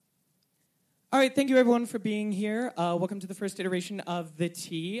All right, thank you everyone for being here. Welcome to the first iteration of The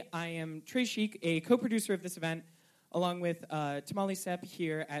Tea. I am Trey Sheik, a co-producer of this event, along with Tamale Sepp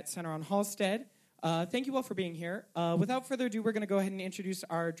here at Center on Halstead. Thank you all for being here. Without further ado, we're going to go ahead and introduce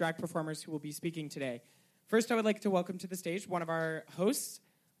our drag performers who will be speaking today. First, I would like to welcome to the stage one of our hosts,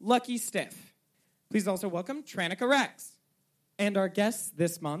 Lucky Stiff. Please also welcome Tranica Rex. And our guests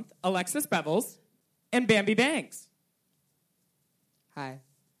this month, Alexis Bevels and Bambi Banks. Hi.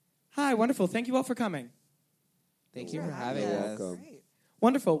 Hi, wonderful. Thank you all for coming. Thank you for having us. Welcome.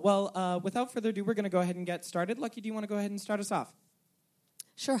 Wonderful. Well, without further ado, we're going to go ahead and get started. Lucky, do you want to go ahead and start us off?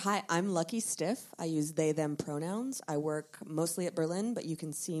 Sure. Hi, I'm Lucky Stiff. I use they, them pronouns. I work mostly at Berlin, but you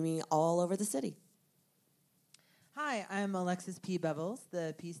can see me all over the city. Hi, I'm Alexis P. Bevels.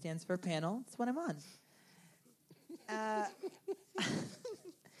 The P stands for panel. It's what I'm on.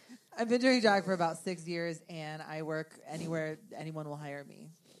 I've been doing drag for about 6 years, and I work anywhere anyone will hire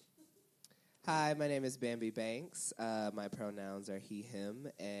me. Hi, my name is Bambi Banks. My pronouns are he, him,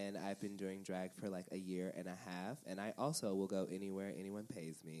 and I've been doing drag for like a year and a half, and I also will go anywhere anyone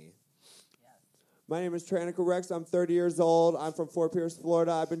pays me. My name is Tranica Rex. I'm 30 years old. I'm from Fort Pierce,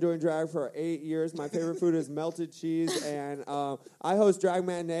 Florida. I've been doing drag for 8 years. My favorite food is melted cheese, and I host Drag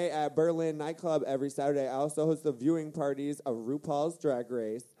Matinee at Berlin Nightclub every Saturday. I also host the viewing parties of RuPaul's Drag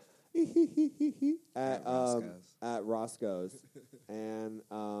Race at Roscoe's. And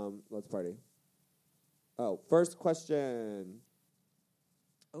let's party. Oh, first question.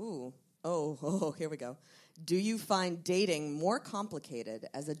 Oh, here we go. Do you find dating more complicated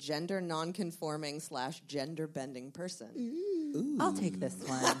as a gender non-conforming / gender bending person? Ooh. I'll take this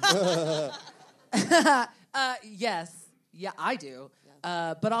one. Yes. Yeah, I do.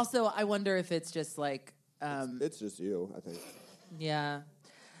 Yeah. But also, I wonder if it's just like... it's just you, I think. Yeah.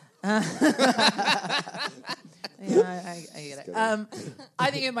 Yeah, I get it. I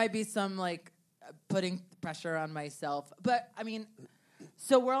think it might be some, like, putting pressure on myself. But, I mean,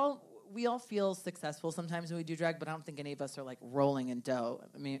 so we all feel successful sometimes when we do drag, but I don't think any of us are, like, rolling in dough.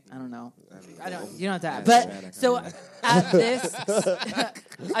 I mean, I don't know. You don't have to ask. But, so, at this... I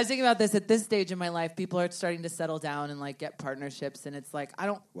was thinking about this. At this stage in my life, people are starting to settle down and, like, get partnerships, and it's like, I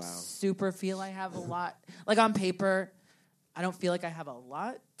don't super feel I have a lot. Like, on paper... I don't feel like I have a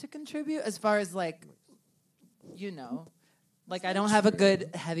lot to contribute as far as, like, you know, like I don't have a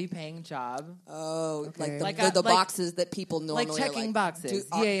good heavy-paying job. Oh, okay. Like the boxes that people normally like checking boxes.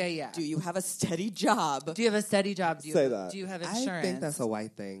 Yeah. Do you have a steady job? Do you have a steady job? Do you have insurance? I think that's a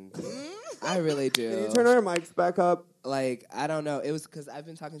white thing. I really do. Can you turn our mics back up? Like, I don't know. It was because I've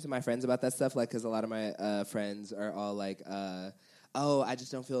been talking to my friends about that stuff, like, because a lot of my friends are all like, oh, I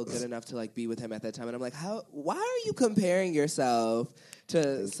just don't feel good enough to, like, be with him at that time. And I'm like, why are you comparing yourself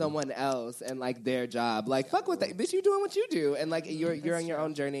to someone else and, like, their job? Like, fuck with that. Bitch, you doing what you do. And, like, you're on your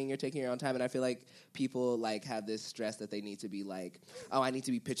own journey and you're taking your own time. And I feel like people, like, have this stress that they need to be like, oh, I need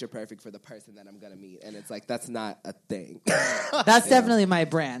to be picture perfect for the person that I'm going to meet. And it's like, that's not a thing. That's definitely my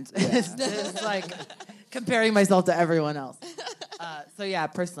brand. Yeah. It's like comparing myself to everyone else. So, yeah,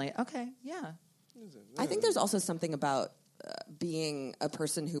 personally, okay, yeah. I think there's also something about being a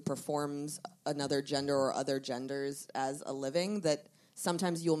person who performs another gender or other genders as a living that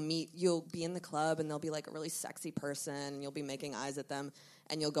sometimes you'll be in the club and they'll be like a really sexy person and you'll be making eyes at them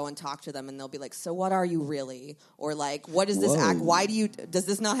and you'll go and talk to them and they'll be like, so what are you really? Or like, what is this act? Does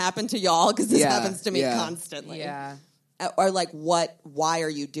this not happen to y'all? Because this happens to me constantly. Yeah. Or like, why are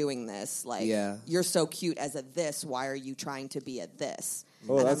you doing this? Like, you're so cute as a this. Why are you trying to be a this?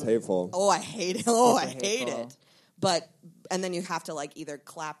 Oh, and that's hateful. Oh, I hate it. Oh, I hate it. And then you have to, like, either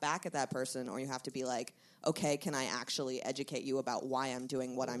clap back at that person or you have to be like, okay, can I actually educate you about why I'm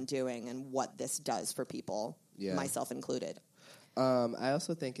doing what I'm doing and what this does for people, myself included? I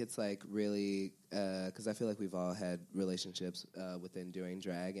also think it's, like, really, because I feel like we've all had relationships within doing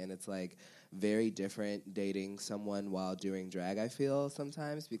drag, and it's, like, very different dating someone while doing drag, I feel,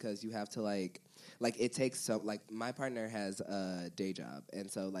 sometimes, because you have to, like, it takes some, like, my partner has a day job, and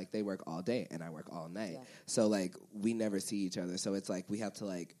so, like, they work all day, and I work all night. Yeah. So, like, we never see each other, so it's, like, we have to,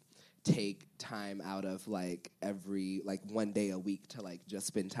 like, take time out of, like, every, like, one day a week to, like, just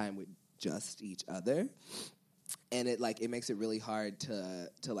spend time with just each other. And it, like, it makes it really hard to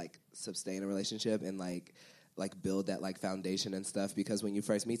like, sustain a relationship and, like, build that, like, foundation and stuff, because when you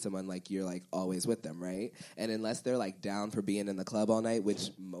first meet someone, like, you're, like, always with them, right? And unless they're, like, down for being in the club all night, which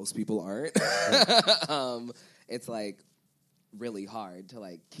most people aren't, it's, like, really hard to,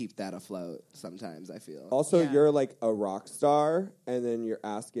 like, keep that afloat sometimes, I feel. Also, you're, like, a rock star, and then you're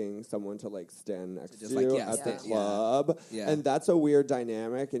asking someone to, like, stand next to you at the club. Yeah. And that's a weird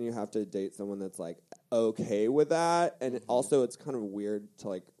dynamic, and you have to date someone that's, like, okay with that. And also, it's kind of weird to,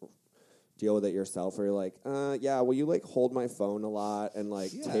 like, deal with it yourself, or you're like, yeah, will you like hold my phone a lot and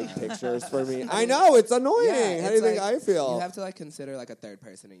like take pictures for me? I know it's annoying. Yeah, How do you think like, I feel? You have to like consider like a third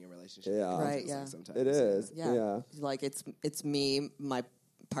person in your relationship. Yeah. Right, yeah. Sometimes. It is. Yeah. Yeah. Like it's me, my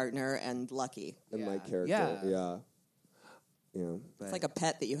partner, and Lucky. And my Yeah. character. Yeah. Yeah. But It's like a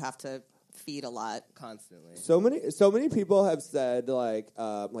pet that you have to feed a lot. constantly. So many people have said like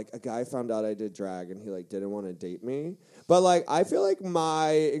a guy found out I did drag and he like didn't want to date me, but like I feel like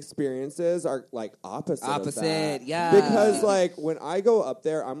my experiences are like opposite of that. Yeah. Because like when I go up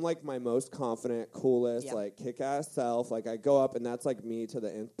there, I'm like my most confident, coolest, Yeah. like kick-ass self. Like I go up and that's like me to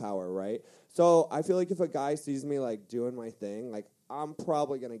the nth power, right? So I feel like if a guy sees me like doing my thing, like I'm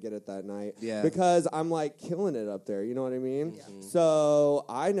probably gonna get it that night. Yeah. Because I'm like killing it up there. You know what I mean? Yeah. So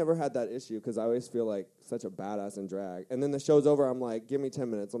I never had that issue because I always feel like such a badass in drag. And then the show's over. I'm like, give me 10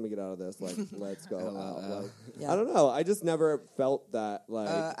 minutes. Let me get out of this. Like, let's go out. Like, Yeah. I don't know. I just never felt that. Like,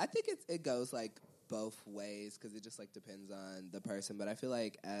 I think it goes like both ways because it just like depends on the person. But I feel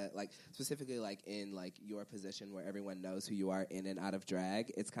like specifically like in like your position where everyone knows who you are in and out of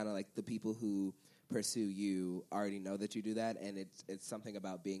drag, it's kind of like the people who pursue you already know that you do that, and it's something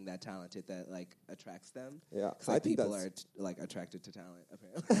about being that talented that like attracts them. yeah. 'Cause, like, I think people that's are like attracted to talent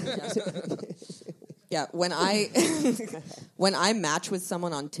apparently. Yeah, when I when I match with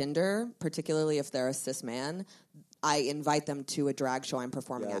someone on Tinder, particularly if they're a cis man, I invite them to a drag show I'm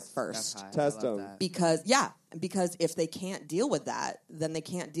performing Yes. at first. That's high. Test I love them. that. Because if they can't deal with that, then they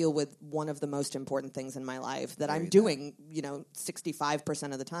can't deal with one of the most important things in my life that I'm doing,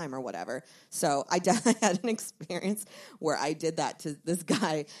 65% of the time or whatever. So I had an experience where I did that to this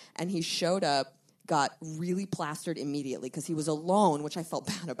guy, and he showed up, got really plastered immediately because he was alone, which I felt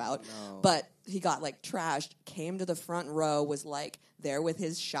bad about. No. But he got like trashed, came to the front row, was like there with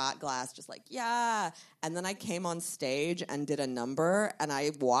his shot glass, just like, yeah. And then I came on stage and did a number, and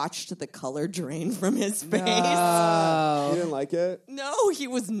I watched the color drain from his face. You didn't like it? No, he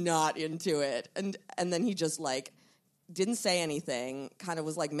was not into it. And then he just like didn't say anything, kind of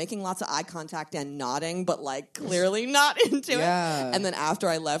was like making lots of eye contact and nodding, but like clearly not into Yeah. it. And then after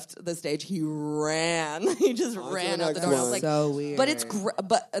I left the stage, he ran. He just On to ran the out the next door. I was one. like, So weird. but it's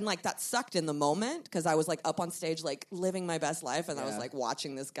and like that sucked in the moment because I was like up on stage like living my best life, and I was Yeah. like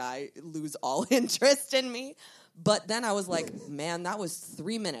watching this guy lose all interest in me. But then I was like, man, that was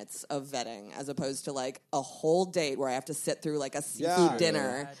 3 minutes of vetting as opposed to like a whole date where I have to sit through like a seafood Yeah.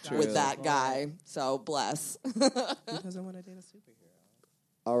 dinner True. with that guy. So bless. Who doesn't want to date a superhero?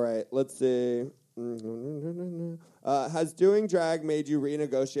 All right, let's see. Has doing drag made you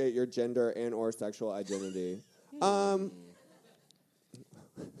renegotiate your gender and or sexual identity?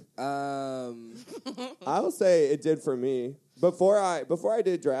 I'll say it did for me. Before I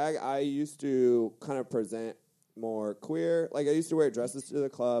did drag, I used to kind of present more queer. Like I used to wear dresses to the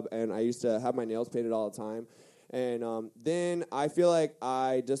club, and I used to have my nails painted all the time. And then I feel like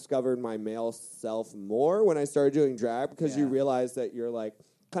I discovered my male self more when I started doing drag because you Yeah. realize that you're like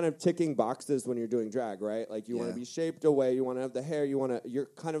kind of ticking boxes when you're doing drag, right? Like you want Yeah. to be shaped a way, you want to have the hair, you're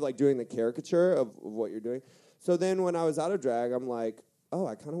kind of like doing the caricature of what you're doing. So then when I was out of drag, I'm like, oh,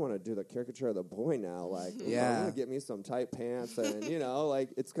 I kind of want to do the caricature of the boy now. Like, Yeah. I'm going to get me some tight pants and,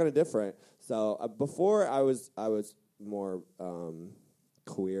 like it's kind of different. So before I was more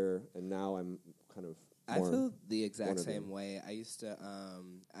queer, and now I'm kind of I more feel the exact one of same them. way. I used to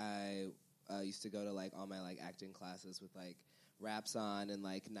used to go to like all my like acting classes with like wraps on and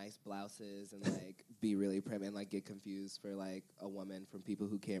like nice blouses and like be really prim and like get confused for like a woman from people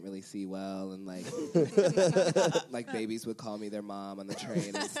who can't really see well, and like like babies would call me their mom on the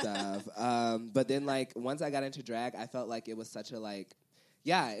train and stuff. But then like once I got into drag, I felt like it was such a like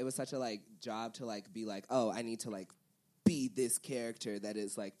job to like be like, oh, I need to like be this character that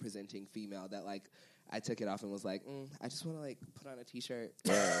is like presenting female, that like I took it off and was like, I just want to like put on a t-shirt,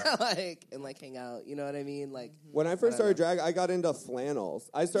 like and like hang out. You know what I mean? Like When I first started drag, I got into flannels.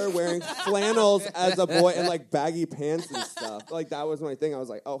 I started wearing flannels as a boy and like baggy pants and stuff. Like that was my thing. I was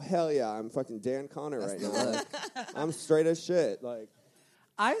like, oh hell yeah, I'm fucking Dan Connor right now. Like, I'm straight as shit. Like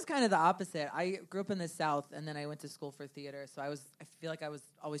I was kind of the opposite. I grew up in the South, and then I went to school for theater. So I feel like I was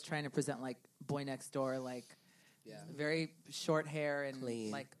always trying to present like boy next door, like very short hair and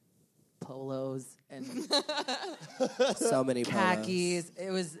Clean. like polos and so many khakis. It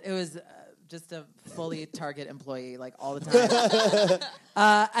was just a fully Target employee like all the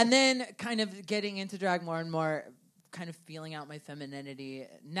time. And then kind of getting into drag more and more, kind of feeling out my femininity.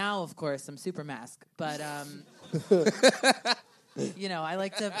 Now, of course, I'm super mask, but I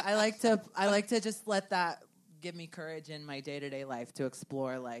like to just let that give me courage in my day-to-day life to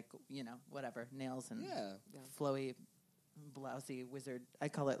explore, like, whatever, nails and flowy blousy wizard. I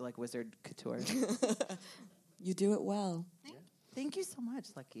call it like wizard couture. You do it well. Thank you so much,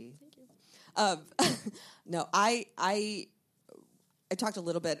 Lucky. Thank you. No, I talked a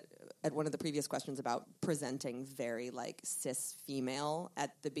little bit at one of the previous questions about presenting very like cis female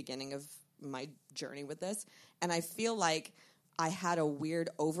at the beginning of my journey with this, and I feel like I had a weird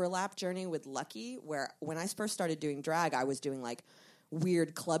overlap journey with Lucky, where when I first started doing drag, I was doing like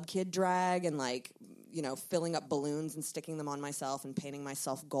weird club kid drag and like, you know, filling up balloons and sticking them on myself and painting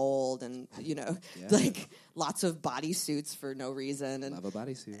myself gold and, you know, like lots of bodysuits for no reason. And love a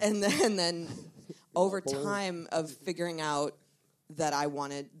bodysuit. And then over time of figuring out that I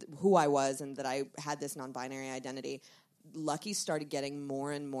wanted who I was and that I had this non-binary identity, Lucky started getting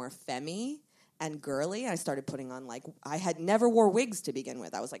more and more femmy and girly. I started putting on, like, I had never wore wigs to begin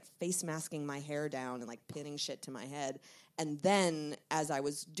with. I was, like, face masking my hair down and, like, pinning shit to my head. And then, as I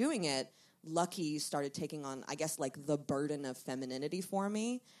was doing it, Lucky started taking on, I guess, like, the burden of femininity for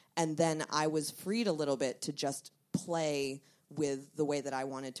me. And then I was freed a little bit to just play with the way that I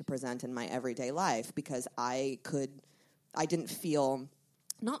wanted to present in my everyday life, because I didn't feel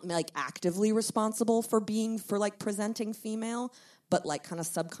not, like, actively responsible for presenting female, but like kind of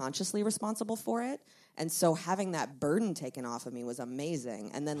subconsciously responsible for it. And so having that burden taken off of me was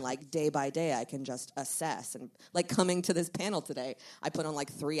amazing. And then like day by day, I can just assess. And like coming to this panel today, I put on like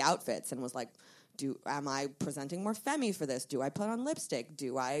 3 outfits and was like, am I presenting more femmy for this? Do I put on lipstick?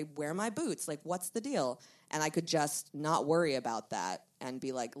 Do I wear my boots? Like, what's the deal? And I could just not worry about that and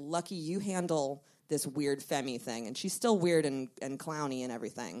be like, Lucky, you handle this weird femmy thing. And she's still weird and clowny and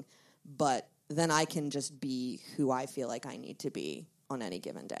everything. But then I can just be who I feel like I need to be on any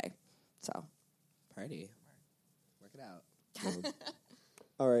given day. So, party. Work it out.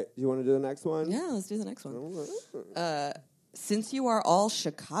 All right. Do you want to do the next one? Yeah, let's do the next one. Since you are all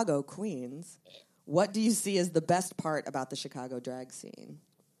Chicago queens, what do you see as the best part about the Chicago drag scene?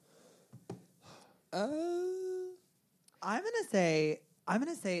 I'm gonna say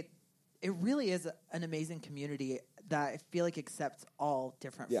it really is an amazing community that I feel like accepts all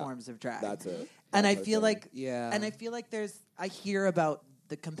different forms of drag. That's it. And I feel like I hear about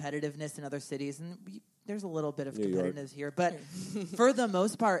the competitiveness in other cities, and there's a little bit of New York. competitiveness here, but for the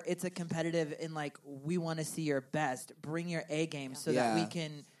most part, it's a competitive in like, we want to see your best, bring your A game so that we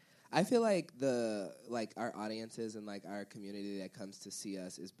can. I feel like our audiences and like our community that comes to see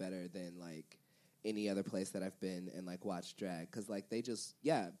us is better than like any other place that I've been and like watched drag, because like they just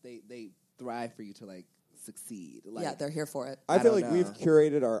they thrive for you to like succeed. Like, yeah, they're here for it. I feel like we've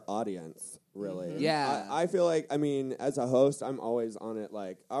curated our audience, really. Mm-hmm. Yeah. I feel like, I mean, as a host, I'm always on it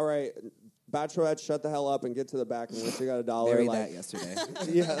like, all right, Bachelorette, shut the hell up and get to the back and wish you got $1. Buried like, that yesterday.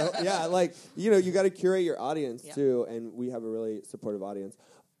 yeah, like, you know, you got to curate your audience, too, and we have a really supportive audience.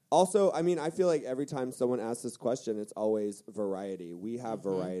 Also, I mean, I feel like every time someone asks this question, it's always variety. We have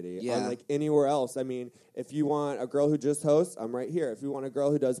variety. Yeah. Unlike anywhere else. I mean, if you want a girl who just hosts, I'm right here. If you want a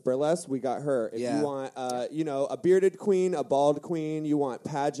girl who does burlesque, we got her. If you want, a bearded queen, a bald queen, you want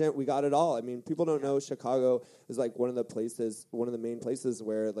pageant, we got it all. I mean, people don't know Chicago is like one of the main places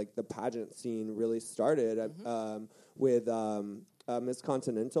where like the pageant scene really started with Miss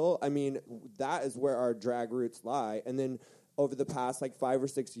Continental. I mean, that is where our drag roots lie. And then over the past like 5 or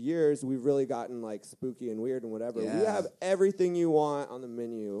 6 years, we've really gotten like spooky and weird and whatever. Yeah. We have everything you want on the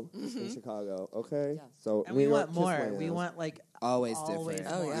menu in Chicago. Okay, Yeah. And we want more. We want like always different.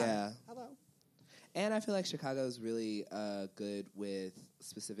 Oh, yeah. Hello. And I feel like Chicago's really good with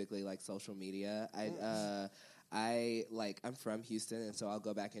specifically like social media. I'm from Houston, and so I'll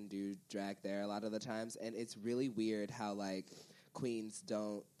go back and do drag there a lot of the times, and it's really weird how like queens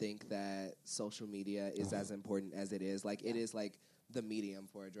don't think that social media is as important as it is. Like, it is like the medium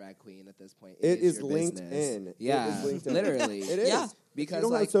for a drag queen at this point. It is your LinkedIn. business. Yeah, it is LinkedIn. literally. It is. Yeah. If Because you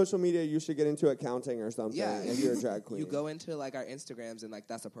don't like, have social media, you should get into accounting or something Yeah. if you're a drag queen. you go into like our Instagrams and like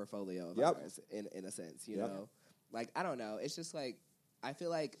that's a portfolio of ours in a sense, you know? Like, I don't know. It's just like, I feel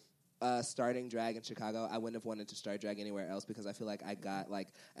like starting drag in Chicago, I wouldn't have wanted to start drag anywhere else, because I feel like I got like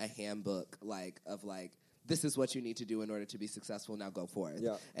a handbook like of like, this is what you need to do in order to be successful. Now go for it.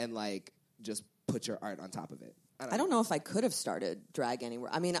 Yeah. And like, just put your art on top of it. I don't know if I could have started drag anywhere.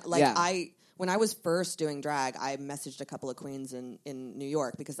 I mean, like when I was first doing drag, I messaged a couple of queens in New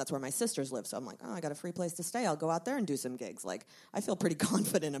York, because that's where my sisters live. So I'm like, oh, I got a free place to stay. I'll go out there and do some gigs. Like, I feel pretty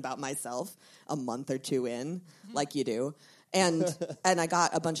confident about myself a month or two in, like you do. And I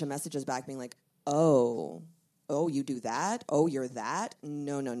got a bunch of messages back being like, oh, oh, you do that? Oh, you're that?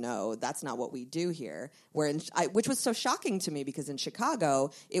 No, that's not what we do here. Which was so shocking to me because in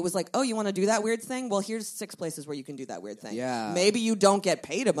Chicago, it was like, oh, you want to do that weird thing? Well, here's 6 places where you can do that weird thing. Yeah. Maybe you don't get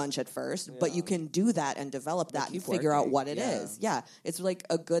paid a bunch at first, but you can do that and develop that and figure out what it is. Yeah, it's like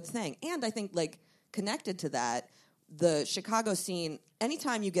a good thing. And I think like connected to that, the Chicago scene,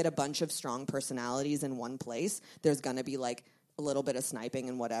 anytime you get a bunch of strong personalities in one place, there's going to be like a little bit of sniping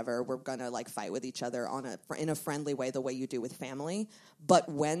and whatever. We're going to like fight with each other in a friendly way, the way you do with family. But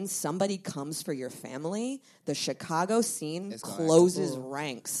when somebody comes for your family, the Chicago scene closes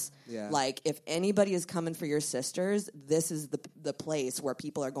ranks. Yeah. Like if anybody is coming for your sisters, this is the place where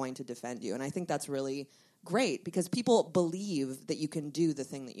people are going to defend you. And I think that's really great because people believe that you can do the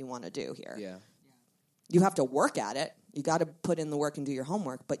thing that you want to do here. Yeah. You have to work at it. You got to put in the work and do your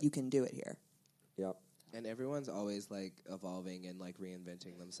homework, but you can do it here. Yep. And everyone's always like evolving and like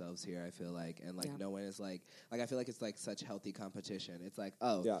reinventing themselves here. I feel like, and like no one is like I feel like it's like such healthy competition. It's like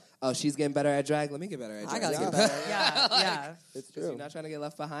oh she's getting better at drag. Let me get better at drag. I gotta get better. Yeah. It's true. You're not trying to get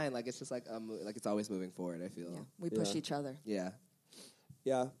left behind. Like it's just like it's always moving forward. I feel. Yeah. We push each other. Yeah.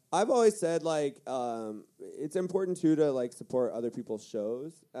 Yeah, I've always said like it's important too to like support other people's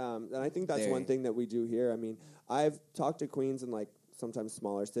shows, and I think that's one thing that we do here. I mean, I've talked to queens in like sometimes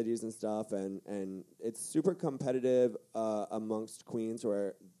smaller cities and stuff, and it's super competitive amongst queens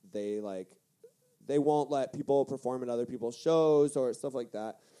where they won't let people perform at other people's shows or stuff like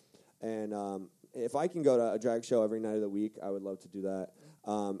that. And if I can go to a drag show every night of the week, I would love to do that.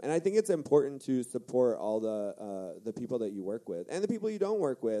 And I think it's important to support all the people that you work with and the people you don't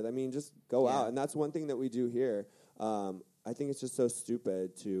work with. I mean, just go out, and that's one thing that we do here. I think it's just so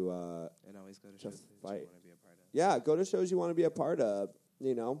stupid to and always go to shows that you want to be a part of. Yeah, go to shows you want to be a part of.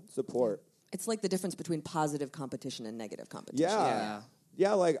 You know, support. It's like the difference between positive competition and negative competition.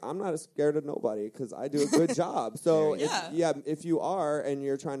 Yeah, like I'm not scared of nobody because I do a good job. So if you are and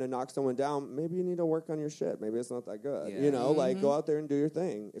you're trying to knock someone down, maybe you need to work on your shit. Maybe it's not that good. You know, like go out there and do your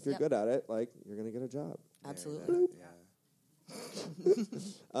thing. If you're good at it, like you're gonna get a job. Absolutely.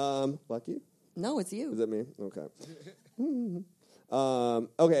 Lucky? No, it's you. Is it me? Okay.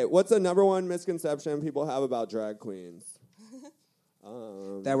 Okay, what's the number one misconception people have about drag queens?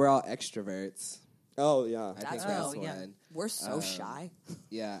 That we're all extroverts. Oh, yeah. I think that's one. We're so shy.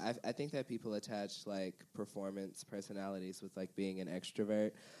 Yeah, I think that people attach like performance personalities with like being an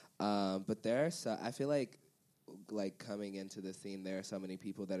extrovert. But there are I feel like coming into the scene, there are so many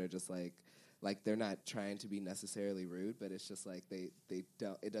people that are just like they're not trying to be necessarily rude, but it's just like they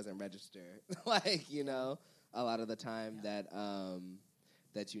don't, it doesn't register. Like, you know, a lot of the time that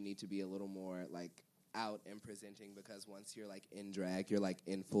you need to be a little more like out and presenting, because once you're like in drag, you're like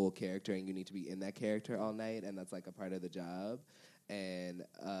in full character and you need to be in that character all night, and that's like a part of the job. And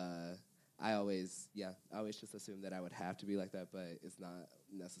I always just assumed that I would have to be like that, but it's not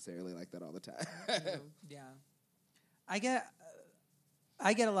necessarily like that all the time. Yeah. I get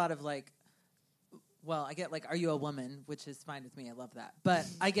a lot of like, well, I get like, are you a woman? Which is fine with me. I love that. But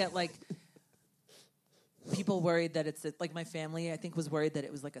I get like people worried that it's like my family, I think, was worried that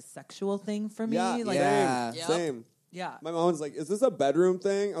it was like a sexual thing for me. Yeah, like, same. Yeah. My mom was like, "Is this a bedroom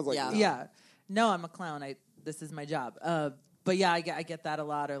thing?" I was like, Yeah. No. Yeah. No, I'm a clown. This is my job. But yeah, I get that a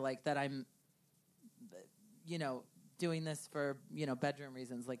lot, or like that I'm, you know, doing this for, you know, bedroom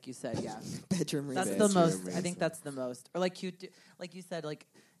reasons, like you said. Yeah. Bedroom reasons. That's the most. I think that's the most. Or like cute, like you said, like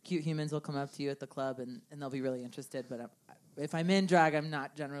cute humans will come up to you at the club and they'll be really interested. But if I'm in drag, I'm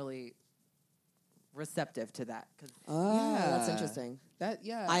not generally receptive to that. That's interesting.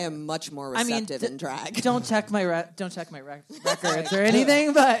 I am much more receptive in drag. Don't check my records or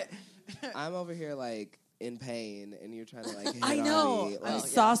anything, but I'm over here like in pain, and you're trying to like hit I on know. me. I'm Like,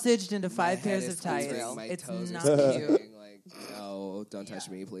 sausaged into my 5 head pairs is of tights. squeezing, my It's toes are not squeezing, cute. like, no, don't touch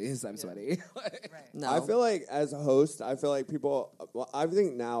me, please. I'm sweaty. No. I feel like as a host, I feel like people. Well, I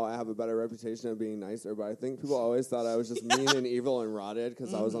think now I have a better reputation of being nicer, but I think people always thought I was just mean and evil and rotted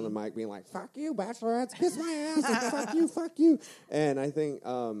because I was on the mic being like, "Fuck you, bachelorettes, kiss my ass, and fuck you." And I think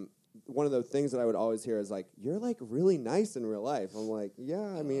one of the things that I would always hear is like, "You're like really nice in real life." I'm like, "Yeah,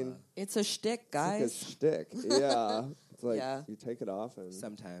 I mean, It's a shtick, guys. it's a shtick." Yeah, it's like Yeah. you take it off and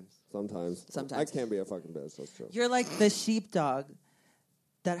Sometimes. sometimes I can't be a fucking bitch. That's true. You're like the sheepdog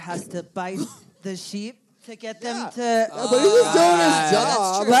that has to bite the sheep to get them to. But he was doing his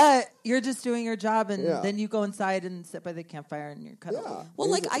job. But you're just doing your job, and Yeah. then you go inside and sit by the campfire, and you're cuddling. Yeah. Well,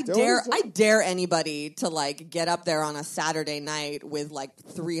 like I dare anybody to like get up there on a Saturday night with like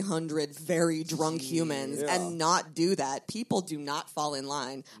 300 very drunk humans Yeah. and not do that. People do not fall in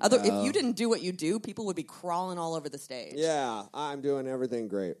line. If you didn't do what you do, people would be crawling all over the stage. Yeah, I'm doing everything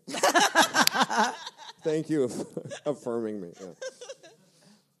great. Thank you for affirming me.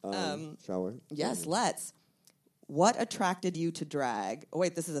 Yeah. Shall we? Yes, let's. What attracted you to drag? Oh,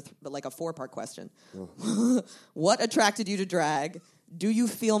 wait, this is like a 4-part question. Oh. What attracted you to drag? Do you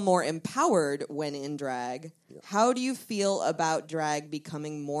feel more empowered when in drag? Yeah. How do you feel about drag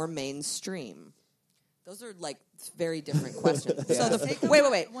becoming more mainstream? Those are like very different questions. Yeah. So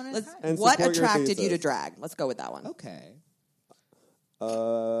wait. What attracted you to thesis. drag? Let's go with that one. Okay.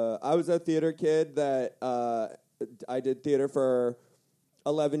 I was a theater kid that I did theater for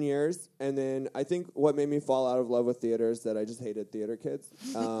 11 years, and then I think what made me fall out of love with theater is that I just hated theater kids.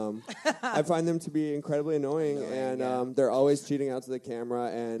 I find them to be incredibly annoying and they're always cheating out to the camera,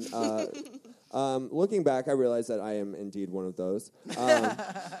 and looking back, I realize that I am indeed one of those.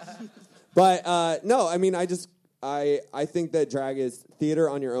 But no, I mean, I think that drag is theater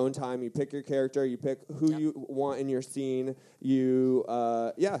on your own time. You pick your character, you pick who you want in your scene.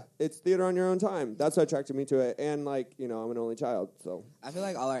 It's theater on your own time. That's what attracted me to it. And I'm an only child, so I feel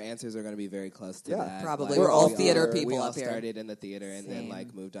like all our answers are going to be very close to that. Probably. Like, We're all theater people we all up here. started in the theater and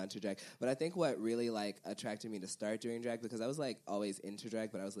then moved on to drag. But I think what really attracted me to start doing drag, because I was always into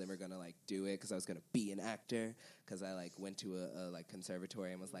drag, but I was never going to do it because I was going to be an actor, because I went to a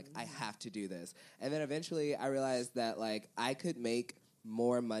conservatory and was I have to do this. And then eventually I realized that I could make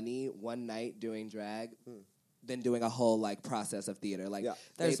more money one night doing drag than doing a whole process of theater.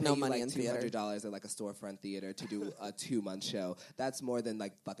 There's they no pay you, money in theater. $200 at a storefront theater to do a 2-month show. That's more than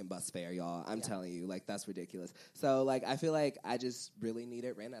fucking bus fare, y'all. I'm telling you, that's ridiculous. So I feel I just really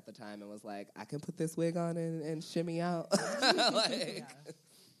needed rent at the time and was I can put this wig on and shimmy out.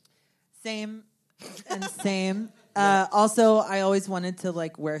 Same and same. Also, I always wanted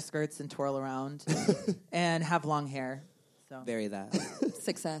to wear skirts and twirl around and have long hair. So Very that.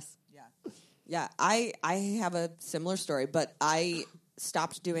 Success. yeah. Yeah, I have a similar story, but I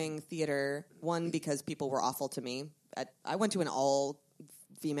stopped doing theater, one, because people were awful to me. I went to an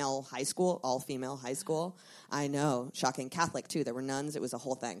all-female high school. I know, shocking. Catholic, too. There were nuns. It was a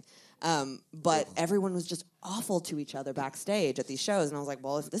whole thing. But everyone was just awful to each other backstage at these shows. And I was like,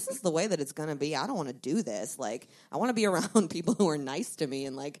 well, if this is the way that it's going to be, I don't want to do this. I want to be around people who are nice to me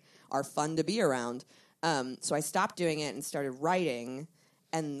and, are fun to be around. So I stopped doing it and started writing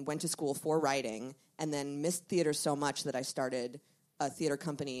and went to school for writing, and then missed theater so much that I started a theater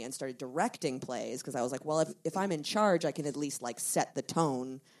company and started directing plays, because I was like, well, if I'm in charge, I can at least set the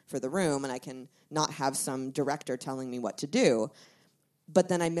tone for the room, and I can not have some director telling me what to do. But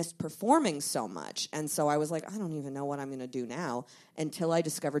then I missed performing so much. And so I was like, I don't even know what I'm going to do now, until I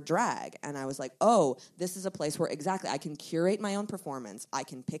discovered drag. And I was like, oh, this is a place where I can curate my own performance. I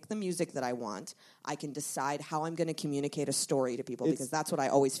can pick the music that I want. I can decide how I'm going to communicate a story to people, because that's what I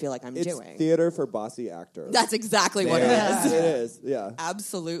always feel like I'm doing. It's theater for bossy actors. That's exactly what it is. It is, yeah.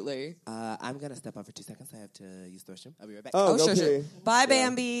 Absolutely. I'm going to step on for 2 seconds. I have to use the restroom. I'll be right back. Oh, go sure, pee. Bye,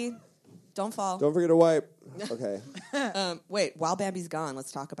 Bambi. Don't fall. Don't forget to wipe. Okay. Wait, while Bambi's gone,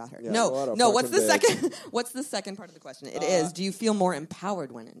 let's talk about her. Yeah, no. What's the fucking second? What's the second part of the question? It is. Do you feel more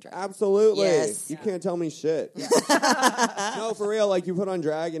empowered when in drag? Absolutely. Yes. You can't tell me shit. No, for real. You put on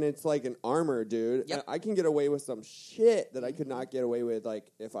drag and it's like an armor, dude. Yep. And I can get away with some shit that I could not get away with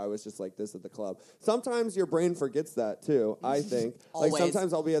if I was just like this at the club. Sometimes your brain forgets that too, I think. Always.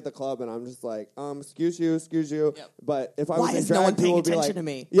 Sometimes I'll be at the club and I'm just excuse you. Yep. But if I Why was in is drag, no one paying people would be attention like, to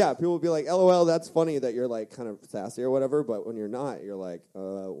me? yeah, people would be like, LOL, that's funny that you're kind of sassy or whatever. But when you're not, you're like,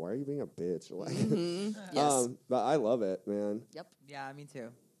 why are you being a bitch? Yes. But I love it, man. Yep. Yeah, me too.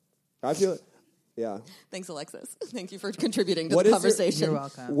 I feel yeah. Thanks, Alexis. Thank you for contributing to What the is conversation. You're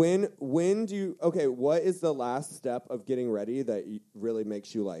welcome. When do you what is the last step of getting ready that really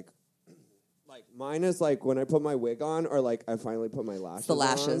makes you mine is when I put my wig on, or I finally put my lashes The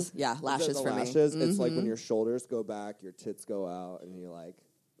lashes. on. Yeah, lashes the for me. lashes, it's when your shoulders go back, your tits go out, and you're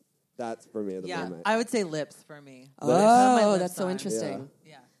that's for me the Yeah, moment. I would say lips for me. Oh, Put my lips that's so on. interesting.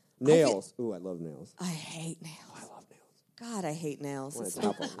 Yeah. Nails. Ooh, I love nails. I hate nails. I love nails. God, I hate nails. Wanna It's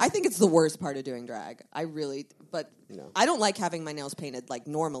tap 'em. I think it's the worst part of doing drag. I really, but No. I don't like having my nails painted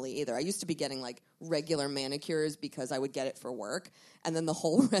normally either. I used to be getting regular manicures because I would get it for work, and then the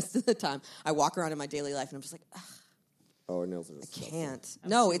whole rest of the time I walk around in my daily life and I'm just like, ugh, Oh, nails are just can't. I'm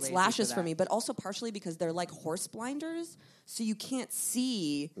No, too it's lazy lashes for for that. me, but also partially because they're like horse blinders, so you can't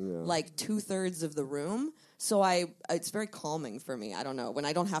see 2/3 of the room. So it's very calming for me. I don't know, when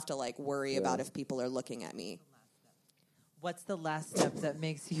I don't have to worry about if people are looking at me. What's the last step that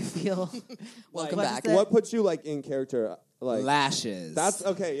makes you feel? Welcome what back. is it? What puts you in character? Lashes. That's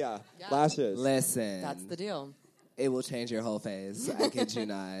okay. Yeah, lashes. Listen. That's the deal. It will change your whole face. I kid you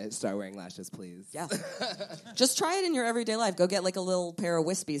not. Start wearing lashes, please. Yeah. Just try it in your everyday life. Go get like a little pair of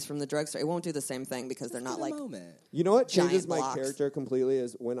wispies from the drugstore. It won't do the same thing because they're not like... Moment. You know what changes giant my blocks. character completely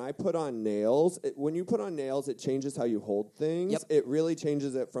is when I put on nails. When you put on nails, it changes how you hold things. Yep. It really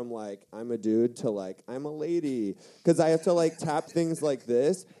changes it from like I'm a dude to like I'm a lady because I have to like tap things like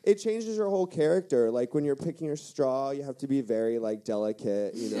this. It changes your whole character. Like when you're picking your straw, you have to be very like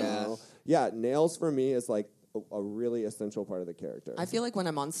delicate. You know, yeah. Nails for me is like a really essential part of the character. I feel like when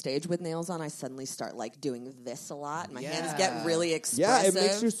I'm on stage with nails on, I suddenly start like doing this a lot. My hands get really yeah, expressive. it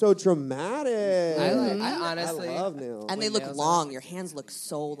makes you so dramatic. I honestly I love nails. and they look long. Your hands look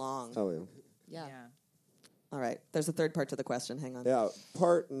so long. Oh yeah. Yeah. All right. There's a third part to the question. Hang on. Yeah,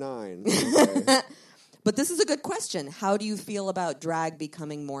 part 9. Okay. But this is a good question. How do you feel about drag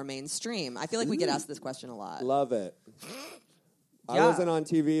becoming more mainstream? I feel like we get asked this question a lot. Love it. I Yeah. wasn't on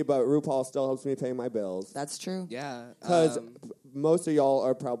TV, but RuPaul still helps me pay my bills. That's true. Yeah. Because most of y'all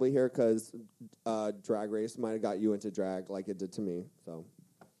are probably here because Drag Race might have got you into drag like it did to me. So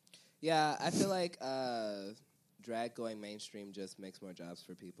Yeah, I feel like drag going mainstream just makes more jobs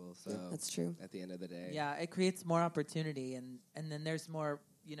for people. So That's true. at the end of the day. Yeah, it creates more opportunity, and then there's more.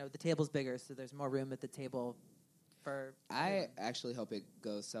 The table's bigger, so there's more room at the table for. I actually hope it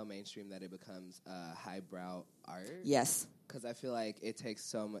goes so mainstream that it becomes highbrow art. Yes. Because I feel like it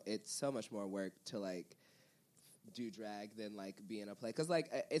takes it's so much more work to like do drag than like be in a play. Because like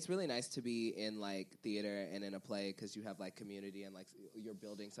it's really nice to be in like theater and in a play because you have like community and like you're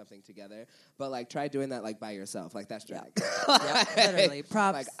building something together. But like try doing that like by yourself. Like that's drag. Yeah, literally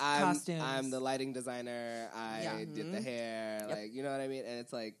props, Like costumes. I'm the lighting designer. I did the hair. Yep. Like you know what I mean. And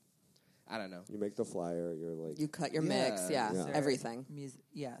it's like I don't know. you make the flyer, you're like... You cut your mix. Yeah. Yeah. Everything.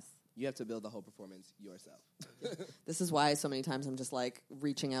 Yes. You have to build the whole performance yourself. This is why so many times I'm just like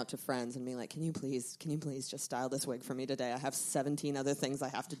reaching out to friends and being like, can you please just style this wig for me today? I have 17 other things I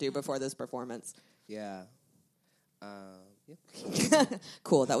have to do before this performance. Yeah.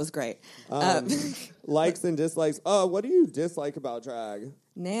 Cool. That was great. Likes and dislikes. Oh, what do you dislike about drag?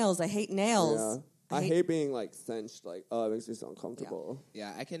 Nails. I hate nails. Yeah. I hate being like cinched. Like, it makes me so uncomfortable.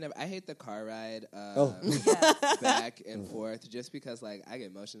 Yeah, I can never. I hate the car ride Yes. back and forth just because like I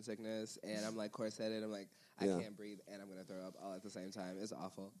get motion sickness and I'm like corseted. I'm like I can't breathe and I'm gonna throw up all at the same time. It's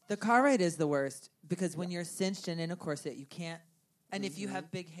awful. The car ride is the worst because when you're cinched and in a corset, you can't. And if you have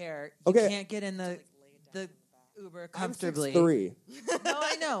big hair, you can't get in the Uber comfortably. I'm 6'3".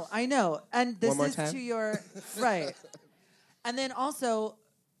 No, I know. And this One more is time? to your right. And then also,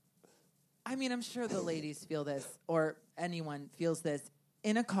 I mean, I'm sure the ladies feel this, or anyone feels this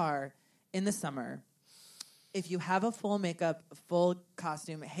in a car in the summer. If you have a full makeup, full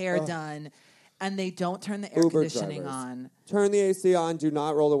costume, hair done, and they don't turn the air Uber conditioning drivers. on. Turn the AC on. Do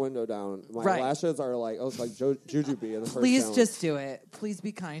not roll the window down. My Right. lashes are like, it's like Jujubee in the first Please challenge. just do it. Please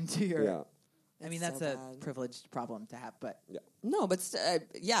be kind to your. Yeah. I mean, That's that's so a bad. privileged problem to have, but No, but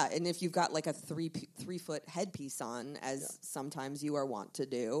yeah, and if you've got like a 3-foot headpiece on, as sometimes you are wont to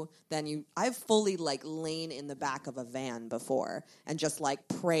do, then I've fully like lain in the back of a van before and just like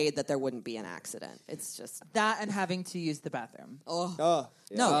prayed that there wouldn't be an accident. It's just that and having to use the bathroom. Yeah. no,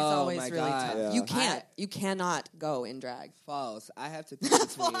 It's Oh, always my really God. tough. Yeah. you cannot go in drag. False. I have to pee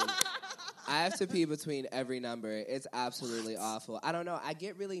between. I have to pee between every number. It's absolutely awful. I don't know. I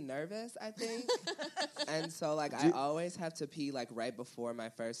get really nervous, I think. And so like I always have to pee like right before my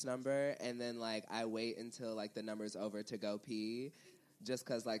first number and then like I wait until like the number's over to go pee just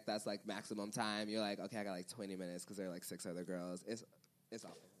cuz like that's like maximum time. You're like, okay, I got like 20 minutes cuz there are like 6 other girls. It's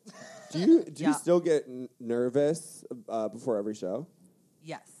awful. Do you Yeah. still get nervous before every show?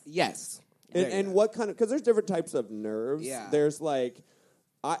 Yes. Yes. And what kind of? Because there's different types of nerves. Yeah. There's like,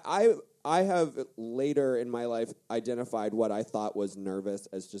 I have later in my life identified what I thought was nervous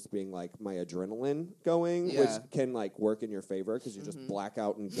as just being like my adrenaline going, Yeah. which can like work in your favor because you just black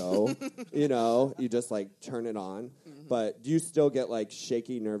out and go. You just like turn it on. But do you still get like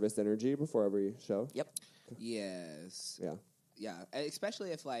shaky, nervous energy before every show? Yep. Yes. Yeah. Yeah,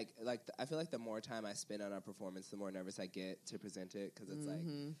 especially if like I feel like the more time I spend on a performance, the more nervous I get to present it because it's like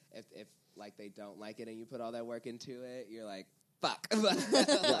if like they don't like it and you put all that work into it, you're like fuck. Like,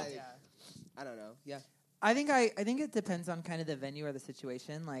 I don't know. Yeah, I think it depends on kind of the venue or the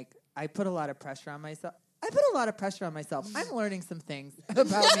situation. Like I put a lot of pressure on myself. I'm learning some things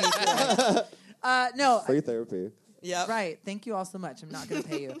about me today. No, Free therapy. Yeah. right. Thank you all so much. I'm not going to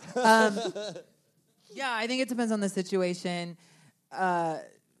pay you. Yeah, I think it depends on the situation. Yeah.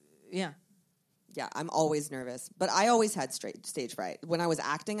 Yeah, I'm always nervous. But I always had stage fright. When I was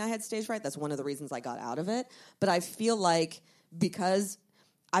acting, I had stage fright. That's one of the reasons I got out of it. But I feel like because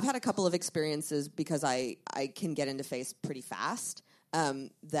I've had a couple of experiences because I can get into face pretty fast.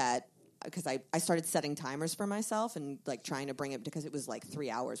 Because I started setting timers for myself and like trying to bring it because it was like 3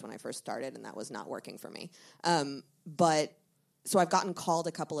 hours when I first started and that was not working for me. So I've gotten called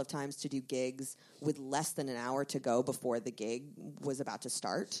a couple of times to do gigs with less than an hour to go before the gig was about to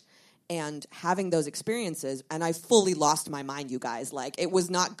start. And having those experiences, and I fully lost my mind, you guys. Like, it was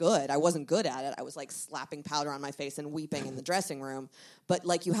not good. I wasn't good at it. I was, like, slapping powder on my face and weeping in the dressing room. But,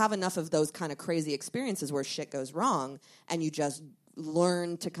 like, you have enough of those kind of crazy experiences where shit goes wrong, and you just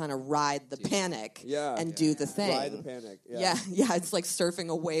learn to kind of ride the panic and do the thing. Ride the panic, yeah. It's like surfing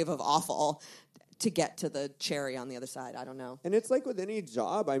a wave of awful to get to the cherry on the other side. I don't know. And it's like with any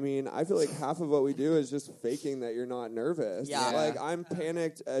job. I mean, I feel like half of what we do is just faking that you're not nervous. Yeah. Like, I'm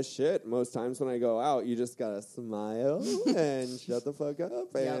panicked as shit most times when I go out. You just gotta smile and shut the fuck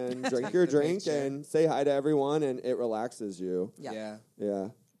up and drink your drink and say hi to everyone, and it relaxes you. Yeah. Yeah.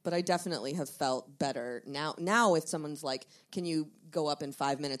 But I definitely have felt better now if someone's like, can you go up in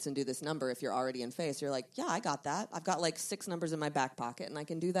 5 minutes and do this number if you're already in face? You're like, yeah, I got that. I've got like 6 numbers in my back pocket and I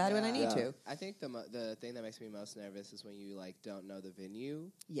can do that when I need to. I think the thing that makes me most nervous is when you like don't know the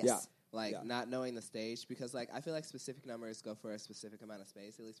venue. Yes. Yeah. Like not knowing the stage, because like I feel like specific numbers go for a specific amount of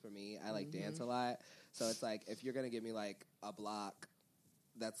space. At least for me, I like dance a lot, so it's like if you're gonna give me like a block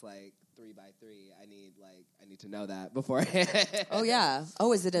that's like 3 by 3, I need to know that beforehand. Oh yeah.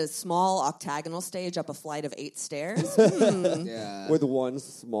 Oh, is it a small octagonal stage up a flight of 8 stairs? Yeah. With one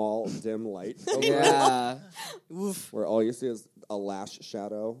small dim light over Yeah. it, where all you see is a lash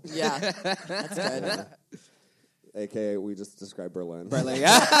shadow. Yeah. That's good. AKA, we just described Berlin.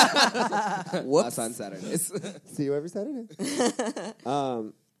 Yeah. Whoops. Us on Saturdays. See you every Saturday.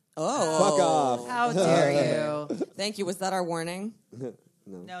 Oh. Fuck off. How dare you? Thank you. Was that our warning?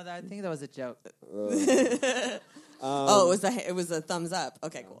 No, I think that was a joke. It was a thumbs up.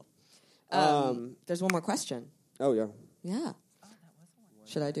 Okay, cool. There's one more question. Oh, yeah. Yeah.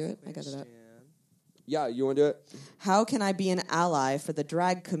 Should I do it? I got it up. Yeah, you want to do it? How can I be an ally for the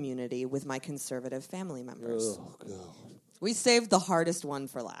drag community with my conservative family members? Oh, God. We saved the hardest one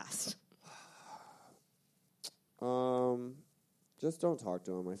for last. Just don't talk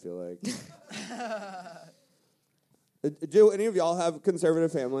to him, I feel like. Do any of y'all have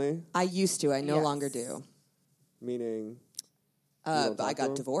conservative family? I used to. I no Yes. longer do. Meaning? But I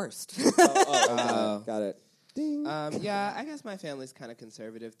got divorced. Okay. Got it. Ding. Yeah, I guess my family's kind of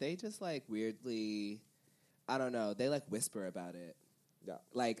conservative. They just like weirdly, I don't know. They like whisper about it. Yeah.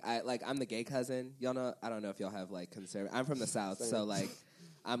 I'm the gay cousin. Y'all know. I don't know if y'all have like conservative. I'm from the South, so like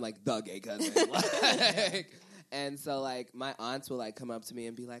I'm like the gay cousin. And so, like, my aunts will, like, come up to me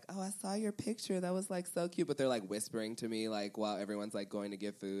and be like, oh, I saw your picture. That was, like, so cute. But they're, like, whispering to me, like, while everyone's, like, going to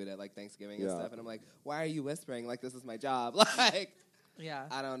get food at, like, Thanksgiving and stuff. And I'm like, why are you whispering? Like, this is my job. Like, Yeah.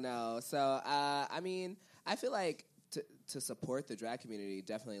 I don't know. So, I mean, I feel like to support the drag community,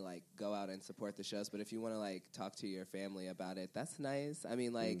 definitely, like, go out and support the shows. But if you want to, like, talk to your family about it, that's nice. I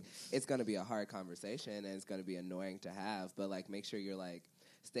mean, like, it's going to be a hard conversation and it's going to be annoying to have. But, like, make sure you're, like,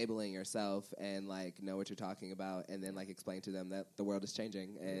 stable in yourself and like know what you're talking about, and then like explain to them that the world is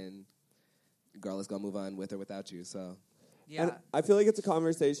changing and girl is gonna move on with or without you. So Yeah. And I feel like it's a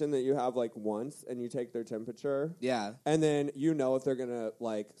conversation that you have like once and you take their temperature. yeah, And then you know if they're going to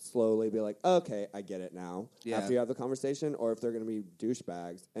like slowly be like, okay, I get it now. Yeah. After you have the conversation, or if they're going to be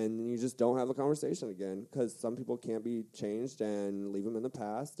douchebags. And you just don't have the conversation again because some people can't be changed, and leave them in the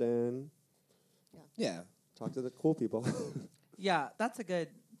past and yeah. talk to the cool people. Yeah, that's a good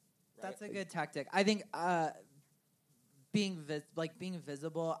tactic. I think being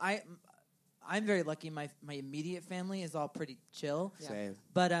visible. I'm very lucky. My immediate family is all pretty chill. Yeah. Same.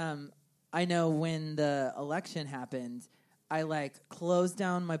 But I know when the election happened, I like closed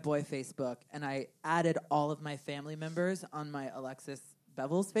down my boy Facebook and I added all of my family members on my Alexis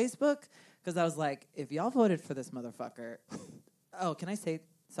Bevels Facebook because I was like, if y'all voted for this motherfucker, oh, can I say?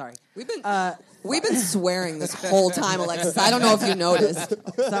 Sorry. We've been swearing this whole time, Alexis. I don't know if you noticed.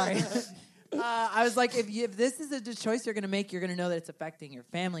 Sorry. I was like, if this is a choice you're going to make, you're going to know that it's affecting your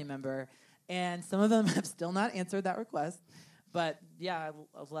family member. And some of them have still not answered that request. But, yeah,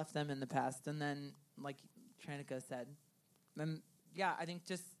 I've left them in the past. And then, like Tranica said, yeah, I think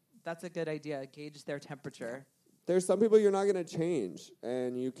just that's a good idea. Gauge their temperature. There's some people you're not going to change,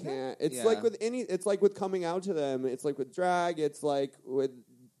 and you can't. It's Yeah. like with it's like with coming out to them. It's like with drag. It's like with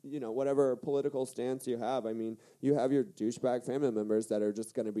whatever political stance you have. I mean, you have your douchebag family members that are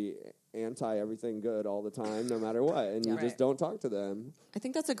just going to be anti everything good all the time, no matter what, and you just don't talk to them. I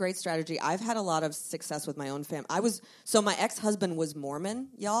think that's a great strategy. I've had a lot of success with my own family. My ex-husband was Mormon,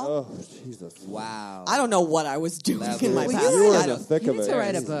 y'all. Oh, Jesus. Wow. I don't know what I was doing in my past. You were in the thick of You need it. to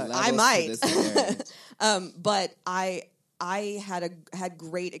write a book. I might. But I had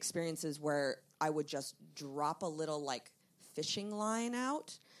great experiences where I would just drop a little like fishing line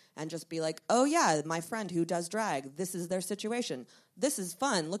out and just be like, oh yeah, my friend who does drag, this is their situation. This is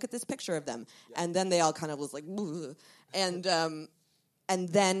fun. Look at this picture of them. Yeah. And then they all kind of was like, and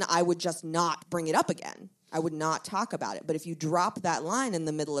then I would just not bring it up again. I would not talk about it. But if you drop that line in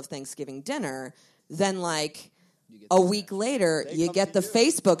the middle of Thanksgiving dinner, then like a week later, you get the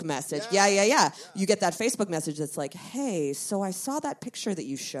Facebook message. Yeah. You get that Facebook message that's like, hey, so I saw that picture that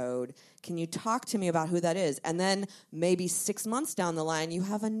you showed. Can you talk to me about who that is? And then maybe 6 months down the line, you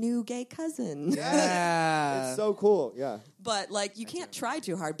have a new gay cousin. Yeah. It's so cool. Yeah. But like, you can't try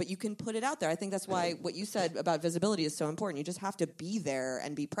too hard, but you can put it out there. I think that's why what you said about visibility is so important. You just have to be there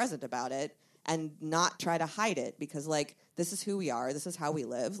and be present about it and not try to hide it, because like, this is who we are. This is how we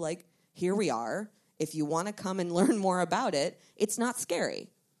live. Like, here we are. If you want to come and learn more about it, it's not scary.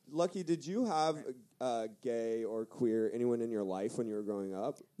 Lucky, did you have gay or queer anyone in your life when you were growing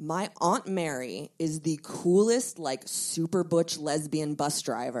up? My Aunt Mary is the coolest, like, super butch lesbian bus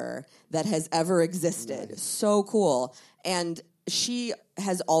driver that has ever existed. Nice. So cool. And she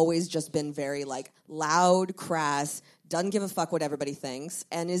has always just been very, like, loud, crass, doesn't give a fuck what everybody thinks,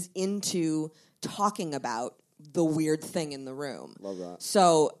 and is into talking about the weird thing in the room. Love that.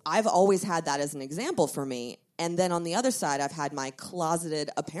 So I've always had that as an example for me. And then on the other side, I've had my closeted,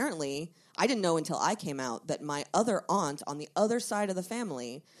 apparently, I didn't know until I came out that my other aunt on the other side of the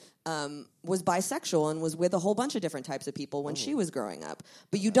family was bisexual and was with a whole bunch of different types of people when she was growing up.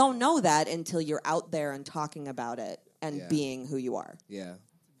 But you don't know that until you're out there and talking about it and being who you are. Yeah.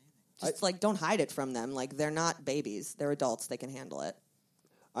 Just like, don't hide it from them. Like, they're not babies. They're adults. They can handle it.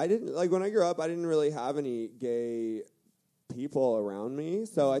 I didn't, like, when I grew up, I didn't really have any gay people around me,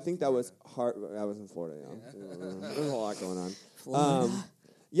 so I think that was hard. I was in Florida, There's a lot going on.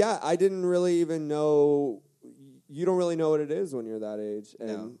 I didn't really even know. You don't really know what it is when you're that age.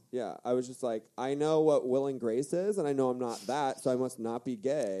 And I was just like, I know what Will and Grace is, and I know I'm not that, so I must not be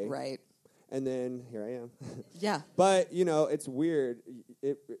gay. Right. And then here I am. Yeah. But, it's weird.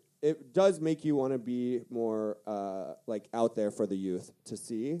 It does make you want to be more like out there for the youth to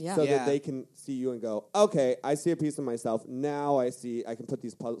see, so that they can see you and go, okay, I see a piece of myself. Now I can put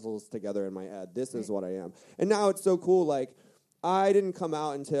these puzzles together in my head. This is what I am. And now it's so cool. Like, I didn't come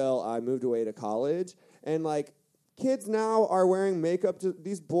out until I moved away to college, and like, kids now are wearing makeup.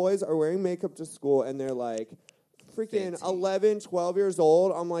 These boys are wearing makeup to school, and they're like freaking 11, 12 years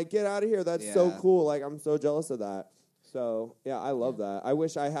old. I'm like, get out of here. That's so cool. Like, I'm so jealous of that. So, I love that. I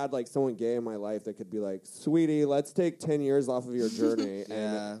wish I had, like, someone gay in my life that could be like, sweetie, let's take 10 years off of your journey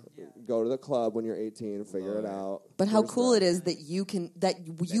and go to the club when you're 18 and figure it out. But how cool it is that you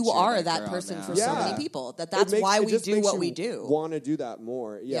are that person now for so many people. That's why we do what we do. Want to do that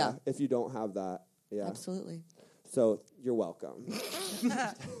more, if you don't have that. Yeah. Absolutely. So, you're welcome.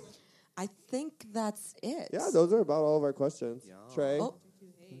 I think that's it. Yeah, those are about all of our questions. Yeah. Trey?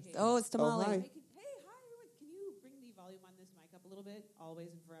 Oh, it's Tamale. Oh, hi.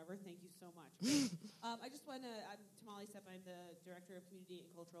 Always and forever. Thank you so much. I just want to, I'm Tamale Sepp. I'm the Director of Community